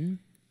heaven,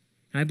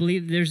 I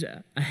believe there's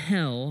a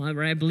hell,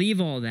 right? I believe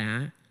all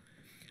that,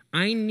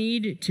 I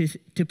need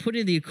to put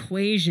in the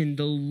equation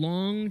the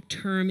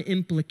long-term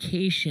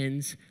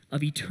implications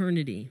of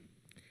eternity.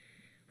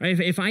 Right?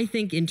 If I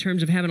think in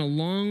terms of having a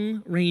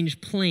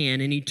long-range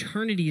plan and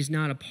eternity is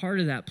not a part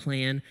of that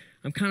plan,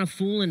 I'm kind of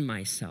fooling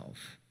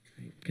myself,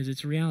 right? Because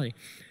it's reality.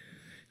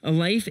 A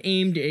life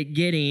aimed at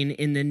getting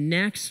in the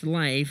next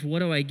life, what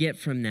do I get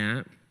from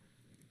that?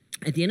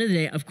 At the end of the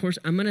day, of course,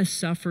 I'm going to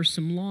suffer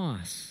some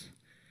loss.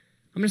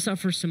 I'm going to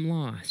suffer some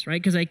loss,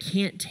 right? Because I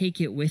can't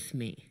take it with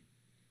me.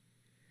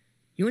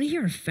 You want to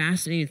hear a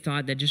fascinating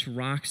thought that just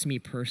rocks me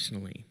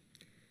personally?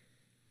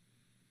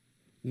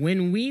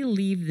 When we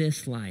leave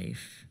this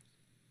life,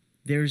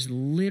 there's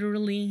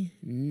literally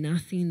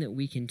nothing that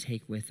we can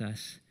take with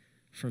us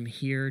from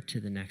here to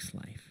the next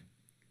life.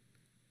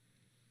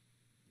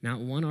 Not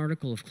one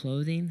article of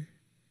clothing,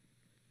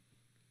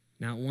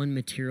 not one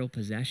material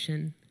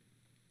possession,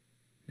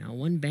 not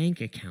one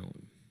bank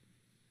account.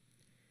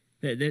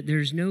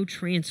 There's no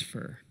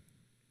transfer.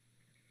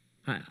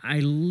 I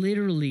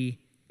literally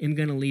am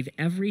going to leave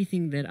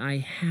everything that I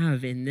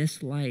have in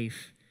this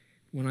life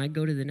when I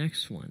go to the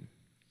next one.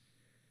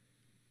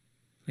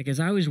 Like as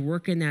I was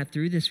working that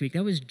through this week,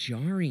 that was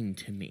jarring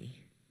to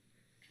me.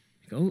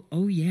 Like,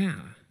 oh yeah,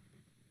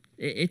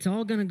 it's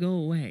all going to go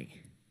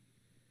away.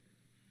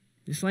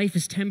 This life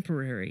is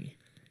temporary.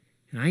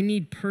 And I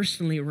need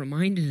personally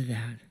reminded of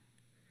that.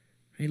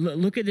 Right?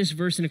 Look at this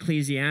verse in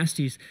Ecclesiastes.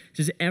 It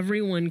says,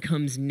 everyone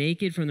comes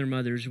naked from their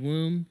mother's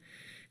womb,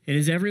 and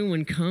as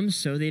everyone comes,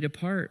 so they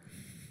depart.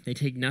 They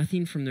take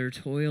nothing from their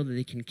toil that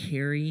they can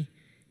carry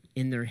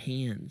in their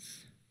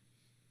hands.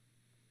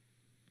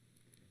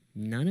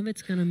 None of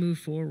it's going to move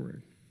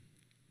forward.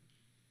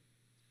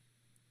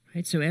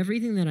 Right? So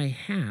everything that I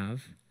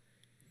have,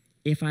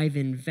 if I've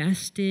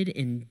invested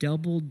and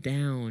doubled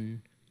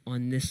down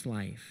on this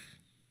life,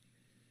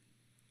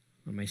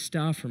 on my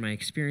stuff or my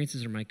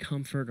experiences or my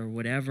comfort or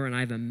whatever, and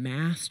I've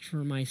amassed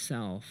for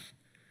myself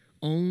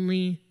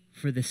only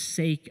for the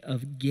sake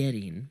of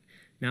getting,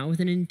 not with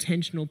an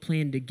intentional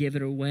plan to give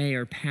it away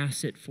or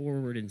pass it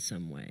forward in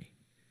some way,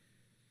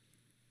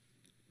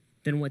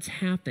 then what's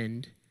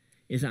happened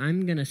is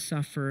I'm going to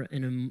suffer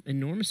an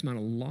enormous amount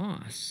of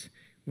loss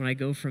when I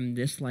go from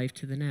this life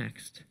to the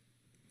next,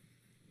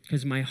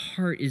 because my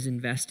heart is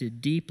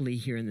invested deeply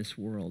here in this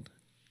world.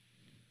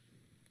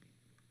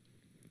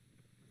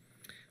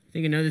 I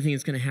think another thing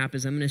that's going to happen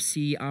is I'm going to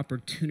see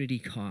opportunity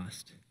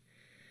cost.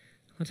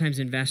 A lot of times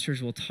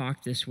investors will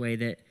talk this way,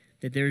 that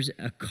there's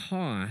a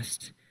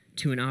cost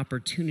to an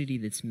opportunity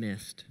that's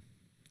missed.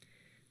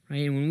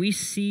 Right? And when we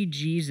see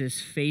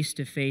Jesus face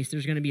to face,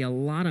 there's going to be a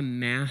lot of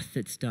math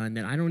that's done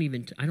that I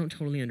don't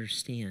totally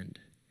understand.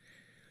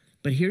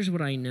 But here's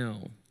what I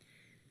know.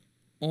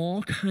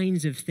 All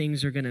kinds of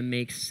things are going to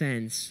make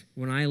sense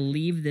when I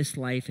leave this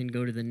life and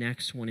go to the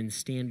next one and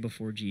stand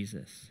before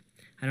Jesus.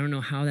 I don't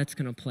know how that's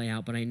going to play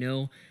out, but I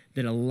know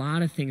that a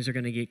lot of things are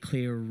going to get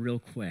clear real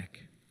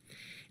quick.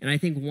 And I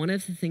think one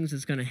of the things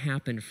that's going to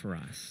happen for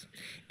us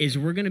is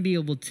we're going to be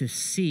able to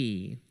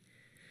see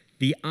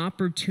the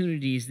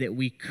opportunities that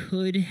we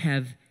could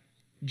have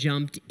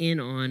jumped in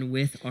on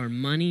with our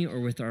money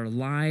or with our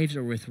lives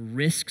or with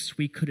risks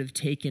we could have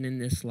taken in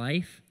this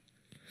life.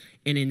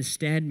 And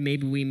instead,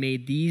 maybe we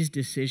made these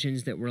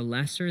decisions that were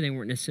lesser. They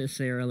weren't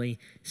necessarily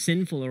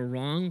sinful or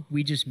wrong.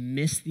 We just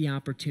missed the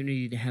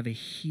opportunity to have a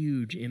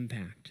huge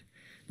impact.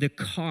 The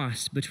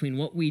cost between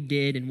what we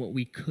did and what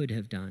we could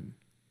have done.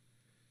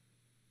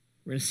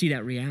 We're going to see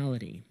that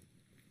reality,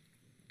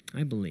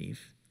 I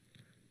believe.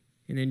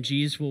 And then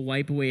Jesus will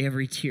wipe away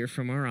every tear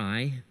from our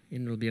eye,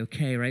 and it'll be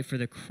okay, right? For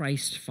the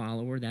Christ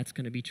follower, that's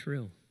going to be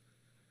true.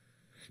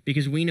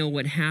 Because we know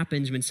what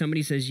happens when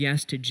somebody says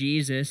yes to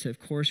Jesus. Of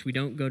course, we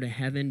don't go to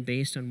heaven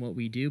based on what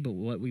we do, but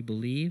what we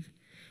believe.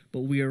 But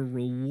we are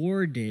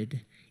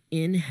rewarded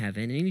in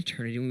heaven, in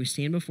eternity, when we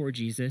stand before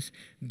Jesus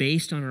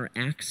based on our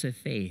acts of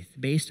faith,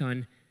 based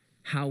on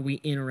how we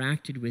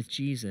interacted with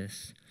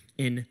Jesus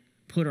and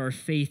put our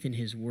faith in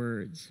his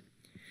words.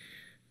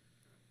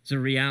 There's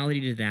a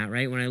reality to that,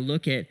 right? When I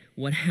look at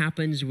what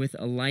happens with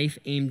a life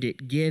aimed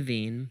at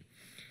giving,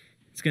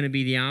 it's going to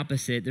be the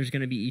opposite. There's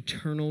going to be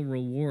eternal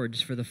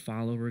rewards for the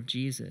follower of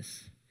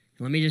Jesus.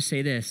 And let me just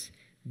say this.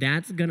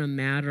 That's going to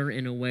matter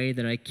in a way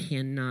that I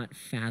cannot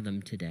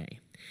fathom today.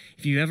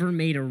 If you've ever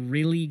made a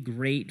really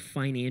great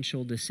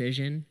financial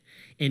decision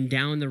and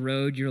down the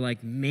road you're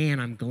like, man,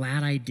 I'm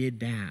glad I did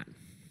that.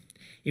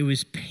 It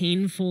was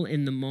painful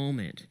in the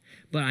moment,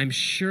 but I'm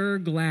sure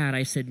glad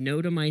I said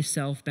no to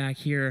myself back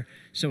here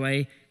so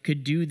I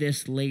could do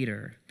this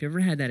later. If you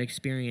ever had that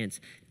experience,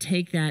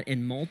 take that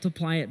and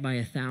multiply it by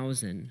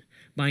 1,000,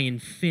 by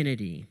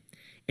infinity.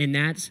 And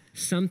that's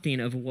something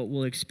of what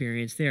we'll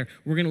experience there.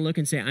 We're going to look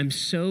and say, I'm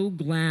so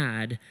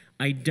glad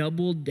I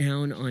doubled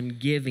down on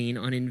giving,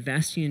 on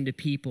investing into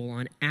people,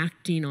 on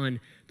acting on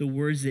the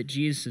words that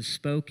Jesus has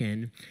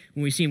spoken.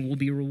 When we see him, we'll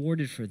be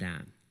rewarded for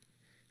that.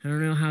 I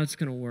don't know how it's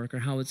going to work or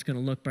how it's going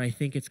to look, but I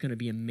think it's going to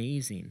be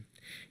amazing.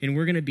 And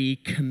we're going to be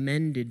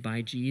commended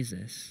by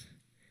Jesus.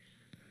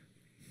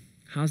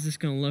 How's this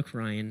going to look,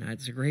 Ryan?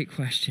 That's a great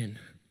question.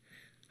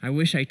 I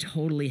wish I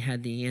totally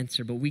had the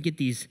answer, but we get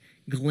these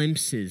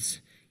glimpses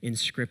in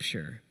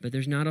Scripture, but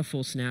there's not a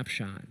full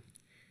snapshot.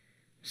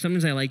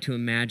 Sometimes I like to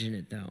imagine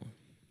it, though,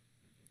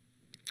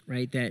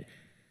 right? That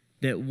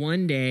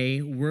one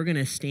day we're going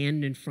to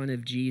stand in front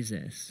of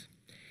Jesus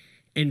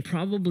and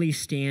probably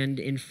stand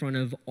in front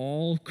of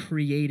all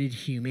created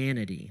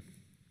humanity.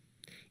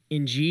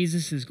 And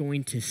Jesus is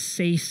going to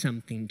say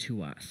something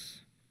to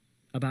us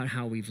about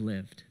how we've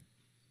lived.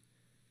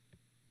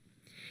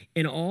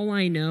 And all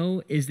I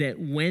know is that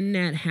when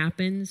that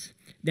happens,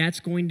 that's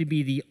going to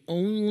be the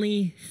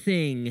only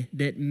thing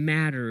that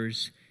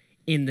matters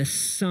in the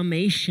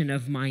summation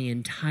of my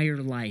entire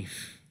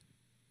life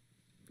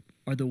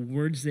are the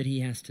words that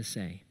he has to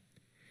say.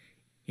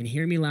 And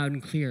hear me loud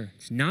and clear.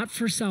 It's not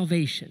for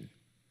salvation,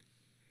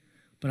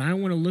 but I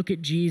want to look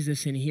at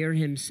Jesus and hear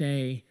him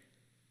say,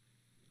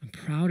 I'm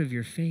proud of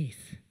your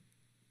faith.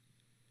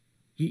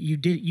 You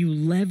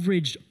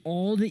leveraged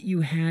all that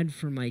you had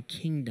for my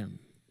kingdom.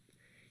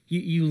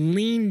 You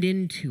leaned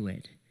into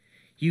it.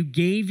 You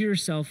gave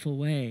yourself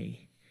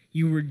away.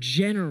 You were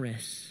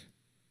generous.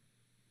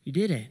 You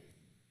did it.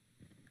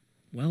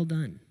 Well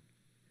done.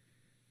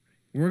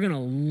 We're going to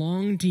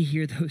long to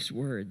hear those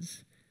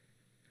words.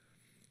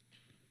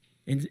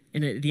 And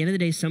at the end of the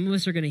day, some of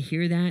us are going to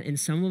hear that, and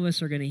some of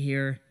us are going to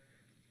hear,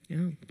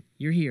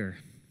 you're here.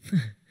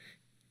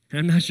 And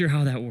I'm not sure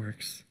how that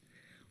works.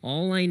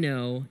 All I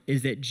know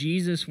is that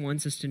Jesus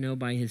wants us to know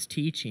by his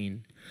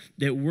teaching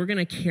that we're going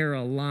to care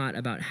a lot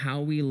about how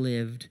we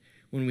lived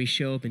when we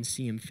show up and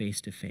see him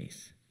face to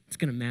face. It's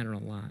going to matter a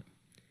lot,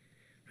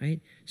 right?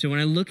 So when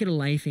I look at a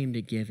life aimed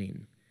at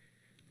giving,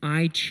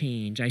 I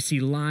change. I see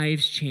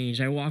lives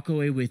change. I walk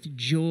away with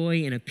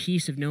joy and a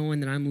peace of knowing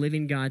that I'm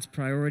living God's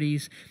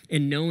priorities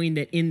and knowing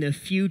that in the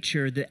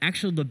future,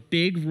 the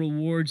big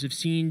rewards of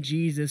seeing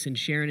Jesus and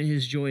sharing in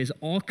his joy is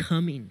all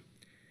coming.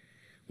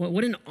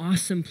 What an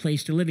awesome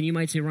place to live. And you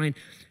might say, Ryan,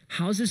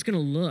 how's this going to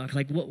look?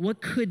 Like, what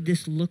could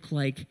this look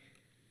like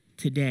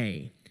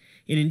today?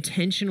 In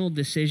intentional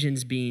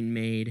decisions being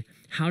made,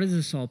 how does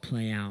this all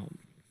play out?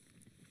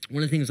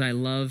 One of the things I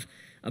love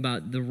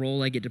about the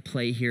role I get to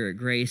play here at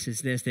Grace is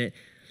this, that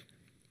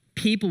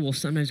people will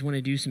sometimes want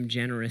to do some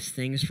generous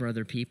things for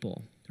other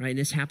people, right? And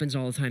this happens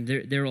all the time.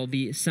 There will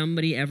be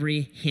somebody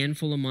every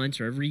handful of months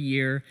or every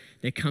year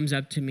that comes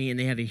up to me and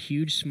they have a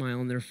huge smile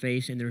on their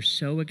face and they're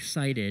so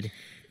excited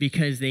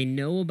because they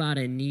know about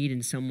a need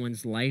in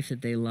someone's life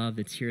that they love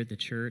that's here at the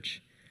church,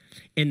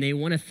 and they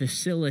want to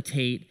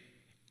facilitate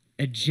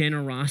a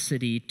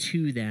generosity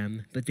to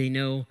them, but they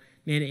know,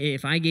 man,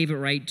 if I gave it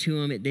right to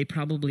them, they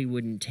probably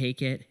wouldn't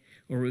take it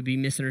or it would be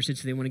misunderstood,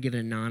 so they want to give it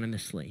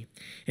anonymously.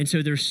 And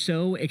so they're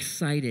so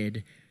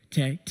excited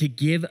to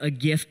give a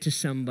gift to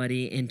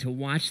somebody and to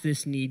watch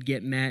this need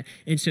get met,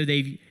 and so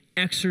they've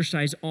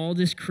exercised all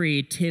this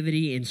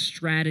creativity and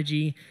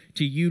strategy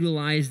to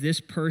utilize this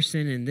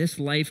person and this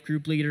life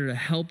group leader to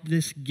help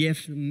this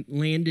gift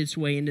land its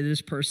way into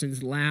this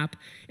person's lap,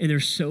 and they're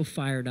so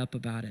fired up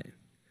about it.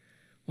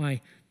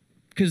 Why?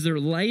 Because their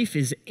life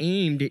is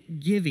aimed at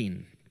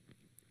giving.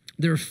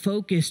 They're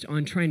focused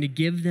on trying to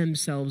give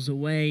themselves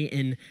away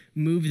and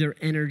move their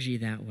energy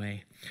that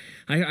way.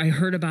 I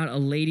heard about a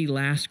lady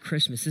last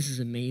Christmas. This is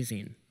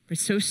amazing.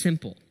 It's so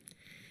simple.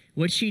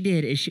 What she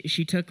did is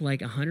she took like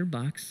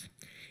 $100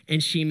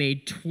 and she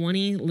made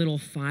 20 little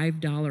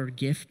 $5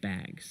 gift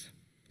bags.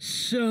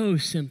 So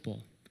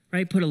simple,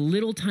 right? Put a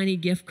little tiny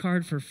gift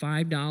card for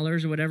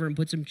 $5 or whatever and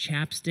put some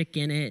chapstick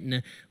in it and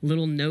a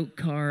little note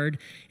card.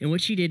 And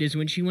what she did is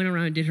when she went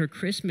around and did her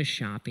Christmas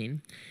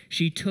shopping,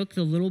 she took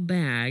the little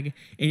bag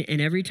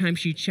and every time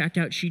she checked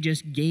out, she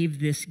just gave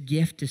this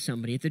gift to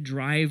somebody at the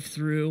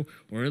drive-thru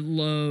or at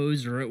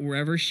Lowe's or at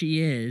wherever she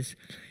is.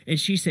 And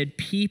she said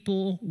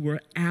people were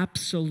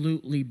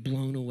absolutely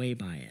blown away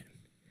by it.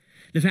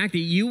 The fact that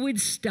you would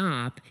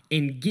stop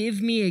and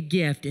give me a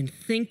gift and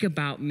think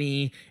about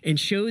me and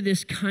show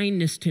this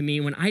kindness to me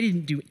when I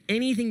didn't do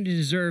anything to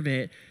deserve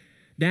it,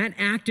 that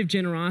act of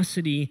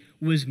generosity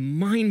was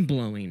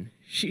mind-blowing.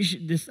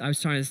 I was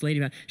talking to this lady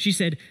about it. She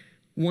said,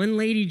 one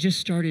lady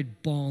just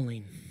started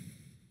bawling.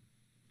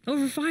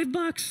 Over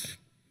 $5,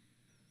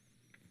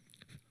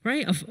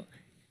 right?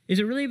 Is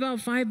it really about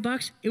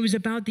 $5? It was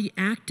about the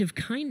act of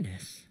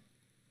kindness.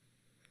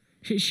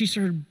 She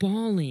started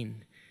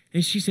bawling.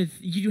 And she said,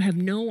 you have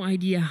no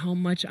idea how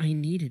much I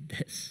needed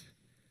this.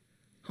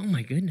 Oh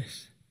my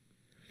goodness.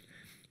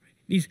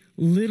 These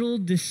little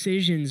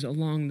decisions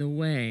along the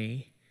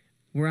way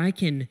where I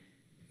can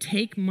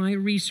take my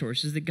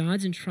resources that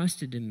God's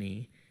entrusted to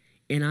me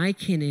and I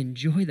can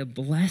enjoy the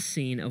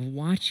blessing of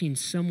watching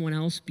someone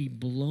else be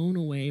blown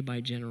away by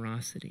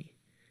generosity.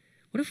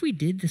 What if we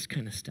did this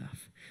kind of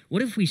stuff?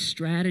 What if we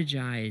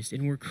strategized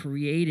and were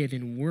creative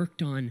and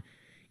worked on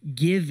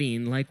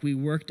giving like we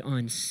worked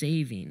on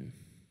saving,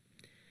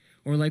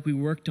 or like we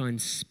worked on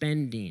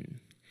spending,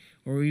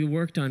 or we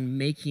worked on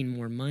making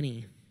more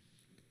money?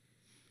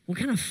 What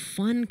kind of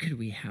fun could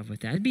we have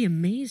with that? It'd be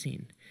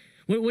amazing.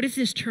 What if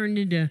this turned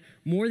into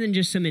more than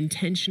just some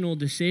intentional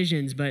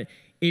decisions, but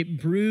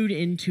it brewed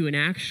into an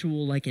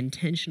actual like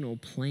intentional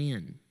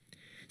plan?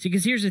 See,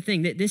 because here's the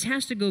thing, that this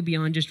has to go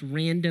beyond just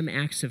random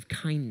acts of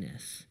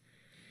kindness.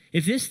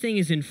 If this thing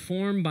is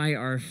informed by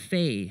our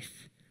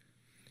faith,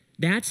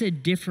 that's a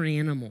different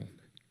animal.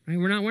 Right?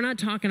 We're not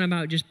talking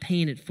about just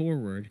paying it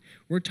forward.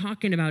 We're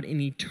talking about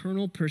an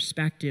eternal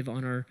perspective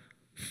on our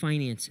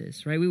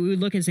finances. Right? We would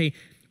look and say,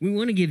 we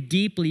want to give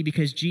deeply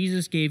because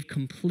Jesus gave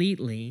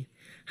completely.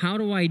 How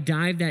do I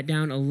dive that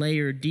down a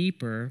layer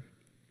deeper?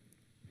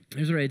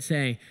 Here's what I'd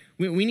say.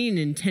 We need an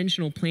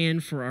intentional plan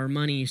for our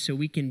money so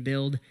we can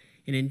build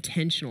an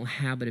intentional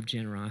habit of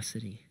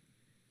generosity.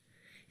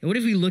 And what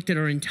if we looked at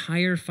our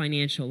entire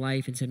financial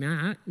life and said,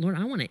 man, Lord,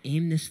 I want to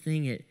aim this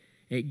thing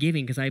at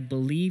giving because I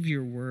believe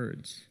your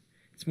words.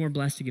 It's more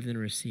blessed to give than to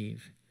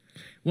receive.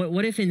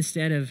 What if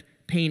instead of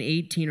paying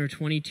 18 or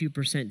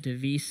 22% to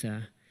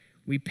Visa,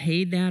 we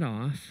paid that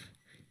off,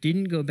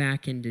 didn't go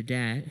back into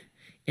debt,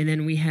 and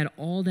then we had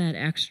all that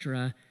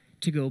extra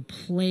to go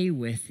play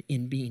with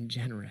in being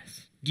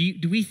generous?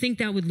 Do we think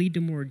that would lead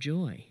to more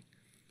joy?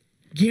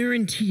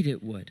 Guaranteed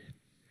it would.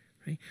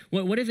 Right?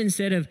 What if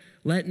instead of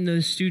letting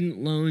those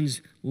student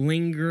loans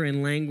linger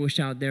and languish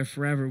out there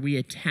forever, we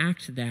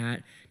attacked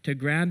that to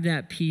grab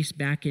that piece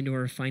back into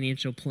our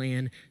financial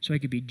plan so I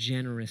could be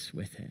generous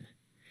with it?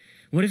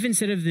 What if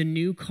instead of the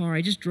new car,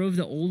 I just drove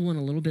the old one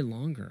a little bit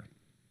longer?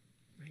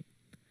 Right?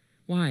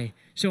 Why?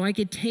 So I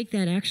could take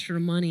that extra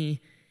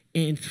money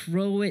and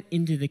throw it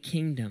into the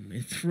kingdom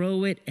and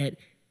throw it at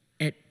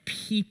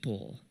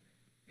people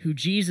who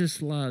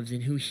Jesus loves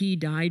and who he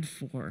died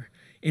for,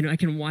 and I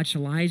can watch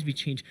lives be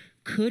changed.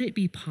 Could it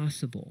be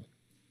possible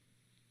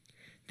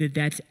that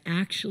that's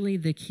actually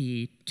the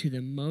key to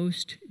the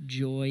most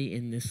joy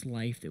in this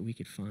life that we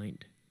could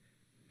find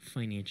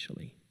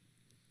financially?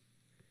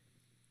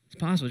 It's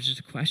possible. It's just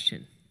a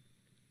question.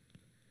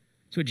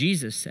 That's what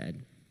Jesus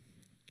said.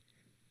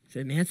 He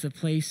said, man, it's a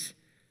place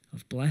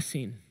of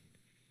blessing.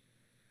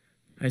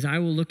 As I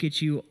will look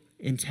at you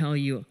and tell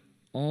you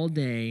all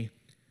day,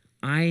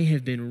 I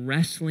have been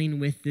wrestling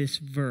with this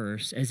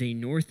verse as a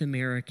North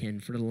American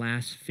for the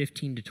last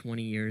 15 to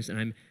 20 years, and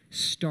I'm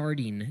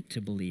starting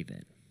to believe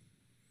it.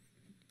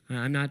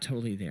 I'm not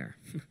totally there.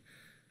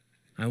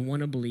 I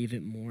want to believe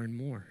it more and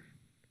more.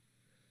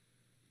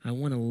 I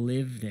want to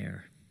live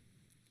there,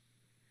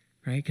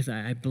 right? Because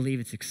I believe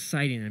it's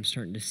exciting, and I'm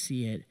starting to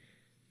see it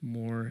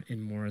more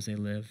and more as I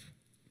live.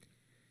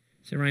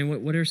 So,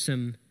 Ryan, what are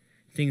some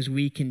things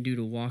we can do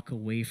to walk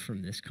away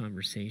from this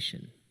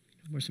conversation?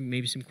 Or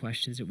maybe some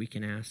questions that we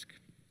can ask.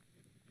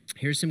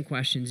 Here's some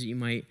questions that you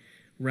might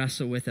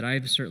wrestle with that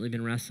I've certainly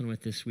been wrestling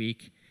with this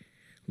week,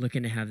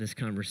 looking to have this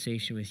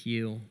conversation with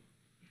you.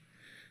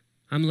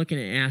 I'm looking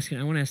at asking,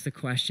 I want to ask the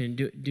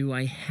question, do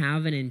I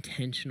have an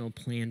intentional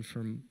plan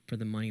for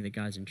the money that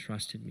God's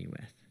entrusted me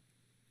with?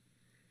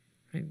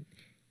 Right?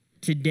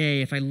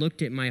 Today, if I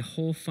looked at my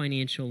whole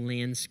financial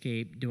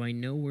landscape, do I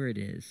know where it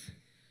is?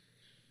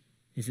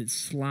 Is it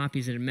sloppy?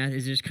 Is it a mess?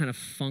 Is it just kind of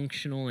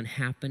functional and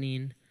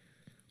happening?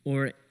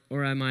 Or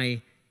am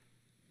I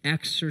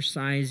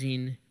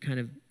exercising kind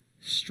of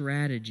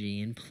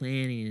strategy and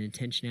planning and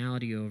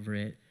intentionality over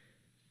it?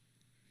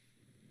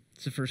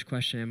 It's the first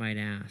question I might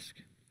ask.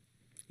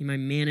 Am I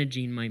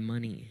managing my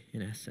money,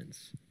 in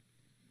essence?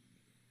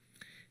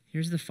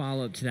 Here's the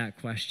follow-up to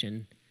that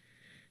question.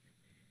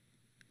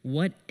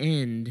 What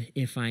end,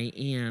 if I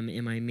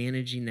am I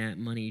managing that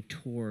money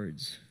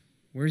towards?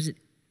 Where is it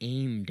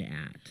aimed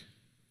at?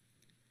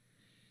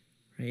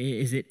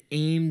 Is it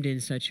aimed in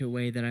such a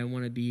way that I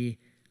want to be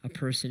a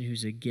person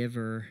who's a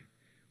giver,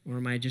 or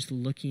am I just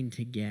looking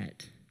to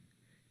get?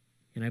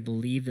 And I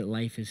believe that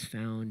life is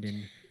found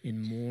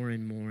in more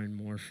and more and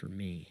more for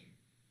me.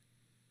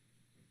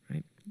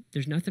 Right?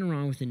 There's nothing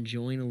wrong with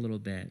enjoying a little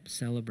bit,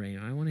 celebrating.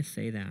 I want to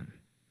say that.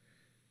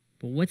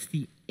 But what's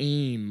the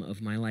aim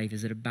of my life?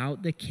 Is it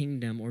about the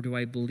kingdom, or do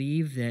I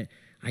believe that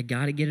I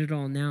got to get it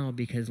all now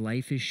because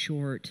life is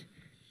short?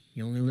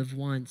 You only live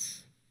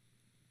once.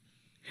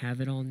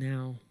 Have it all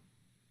now.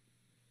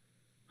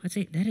 I'd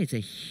say that is a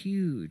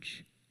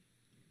huge,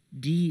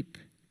 deep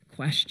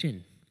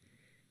question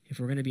if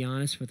we're going to be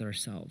honest with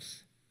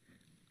ourselves.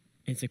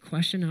 And it's a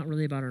question not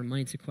really about our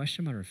money, it's a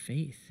question about our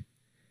faith.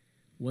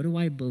 What do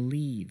I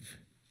believe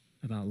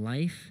about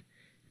life,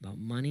 about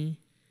money,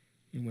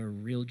 and where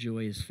real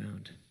joy is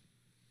found?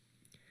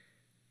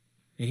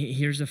 And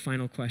here's the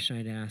final question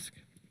I'd ask.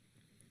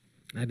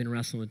 I've been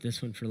wrestling with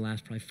this one for the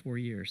last probably 4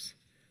 years.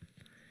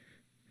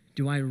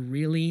 Do I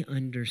really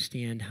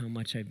understand how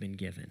much I've been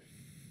given?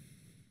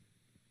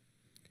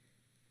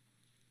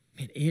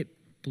 Man, it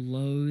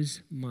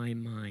blows my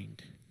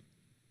mind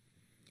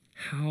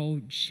how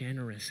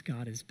generous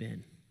God has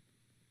been.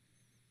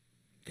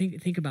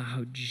 Think about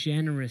how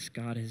generous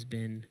God has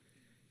been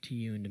to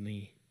you and to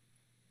me.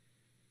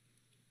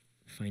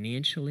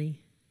 Financially,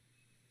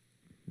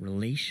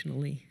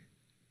 relationally.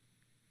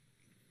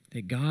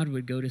 That God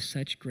would go to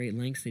such great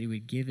lengths that he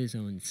would give his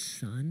own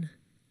son.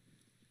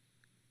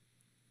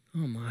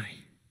 Oh my.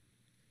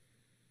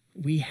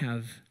 We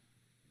have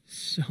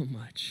so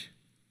much.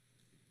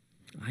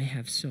 I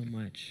have so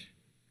much.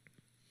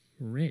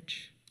 We're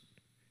rich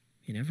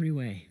in every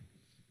way.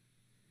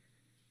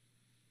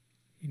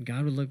 And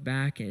God would look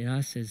back at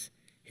us as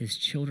his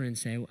children and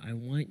say, I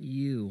want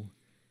you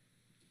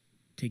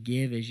to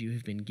give as you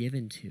have been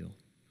given to.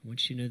 I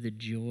want you to know the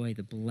joy,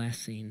 the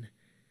blessing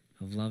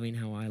of loving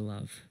how I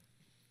love.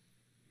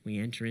 We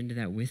enter into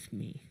that with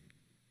me.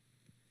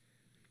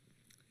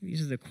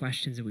 These are the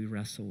questions that we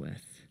wrestle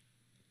with.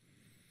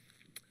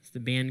 As the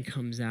band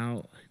comes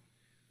out,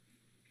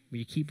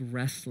 we keep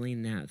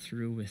wrestling that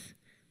through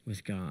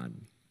with God.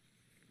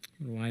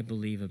 What do I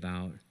believe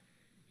about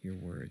your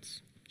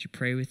words? Would you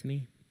pray with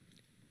me?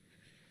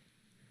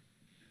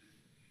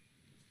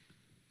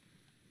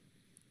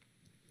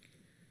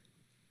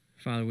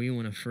 Father, we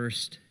want to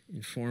first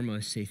and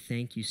foremost say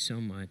thank you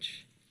so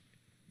much.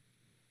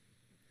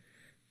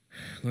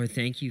 Lord,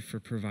 thank you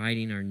for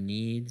providing our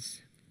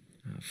needs,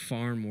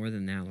 far more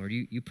than that. Lord,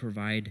 you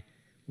provide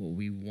what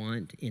we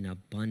want in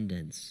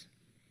abundance,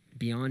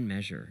 beyond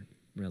measure,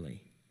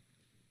 really.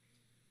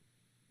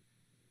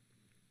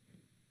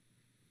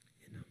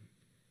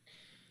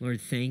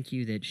 Lord, thank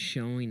you for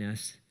showing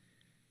us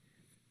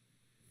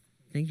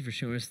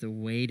the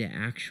way to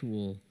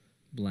actual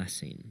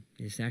blessing.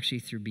 It's actually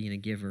through being a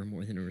giver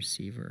more than a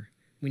receiver.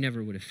 We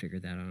never would have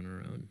figured that out on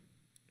our own.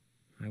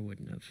 I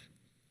wouldn't have.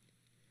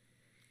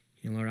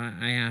 And Lord,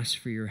 I ask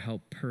for your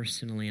help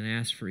personally, and I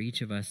ask for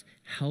each of us,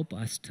 help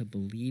us to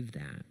believe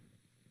that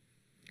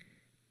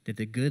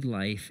the good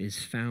life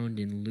is found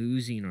in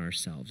losing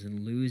ourselves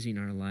and losing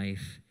our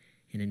life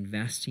and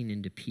investing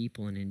into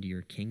people and into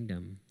your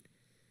kingdom,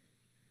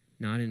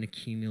 not in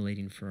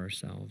accumulating for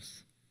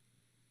ourselves.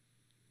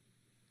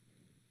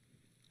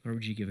 Lord,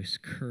 would you give us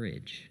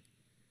courage?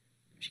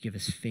 Would you give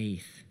us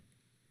faith?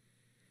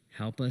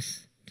 Help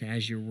us to,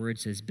 as your word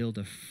says, build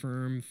a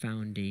firm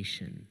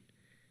foundation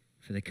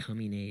for the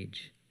coming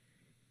age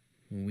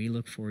when we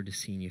look forward to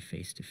seeing you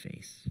face to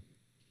face.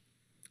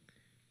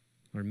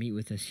 Lord, meet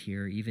with us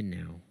here even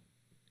now.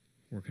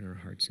 Work in our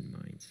hearts and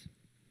minds.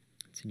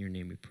 It's in your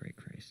name we pray,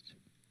 Christ.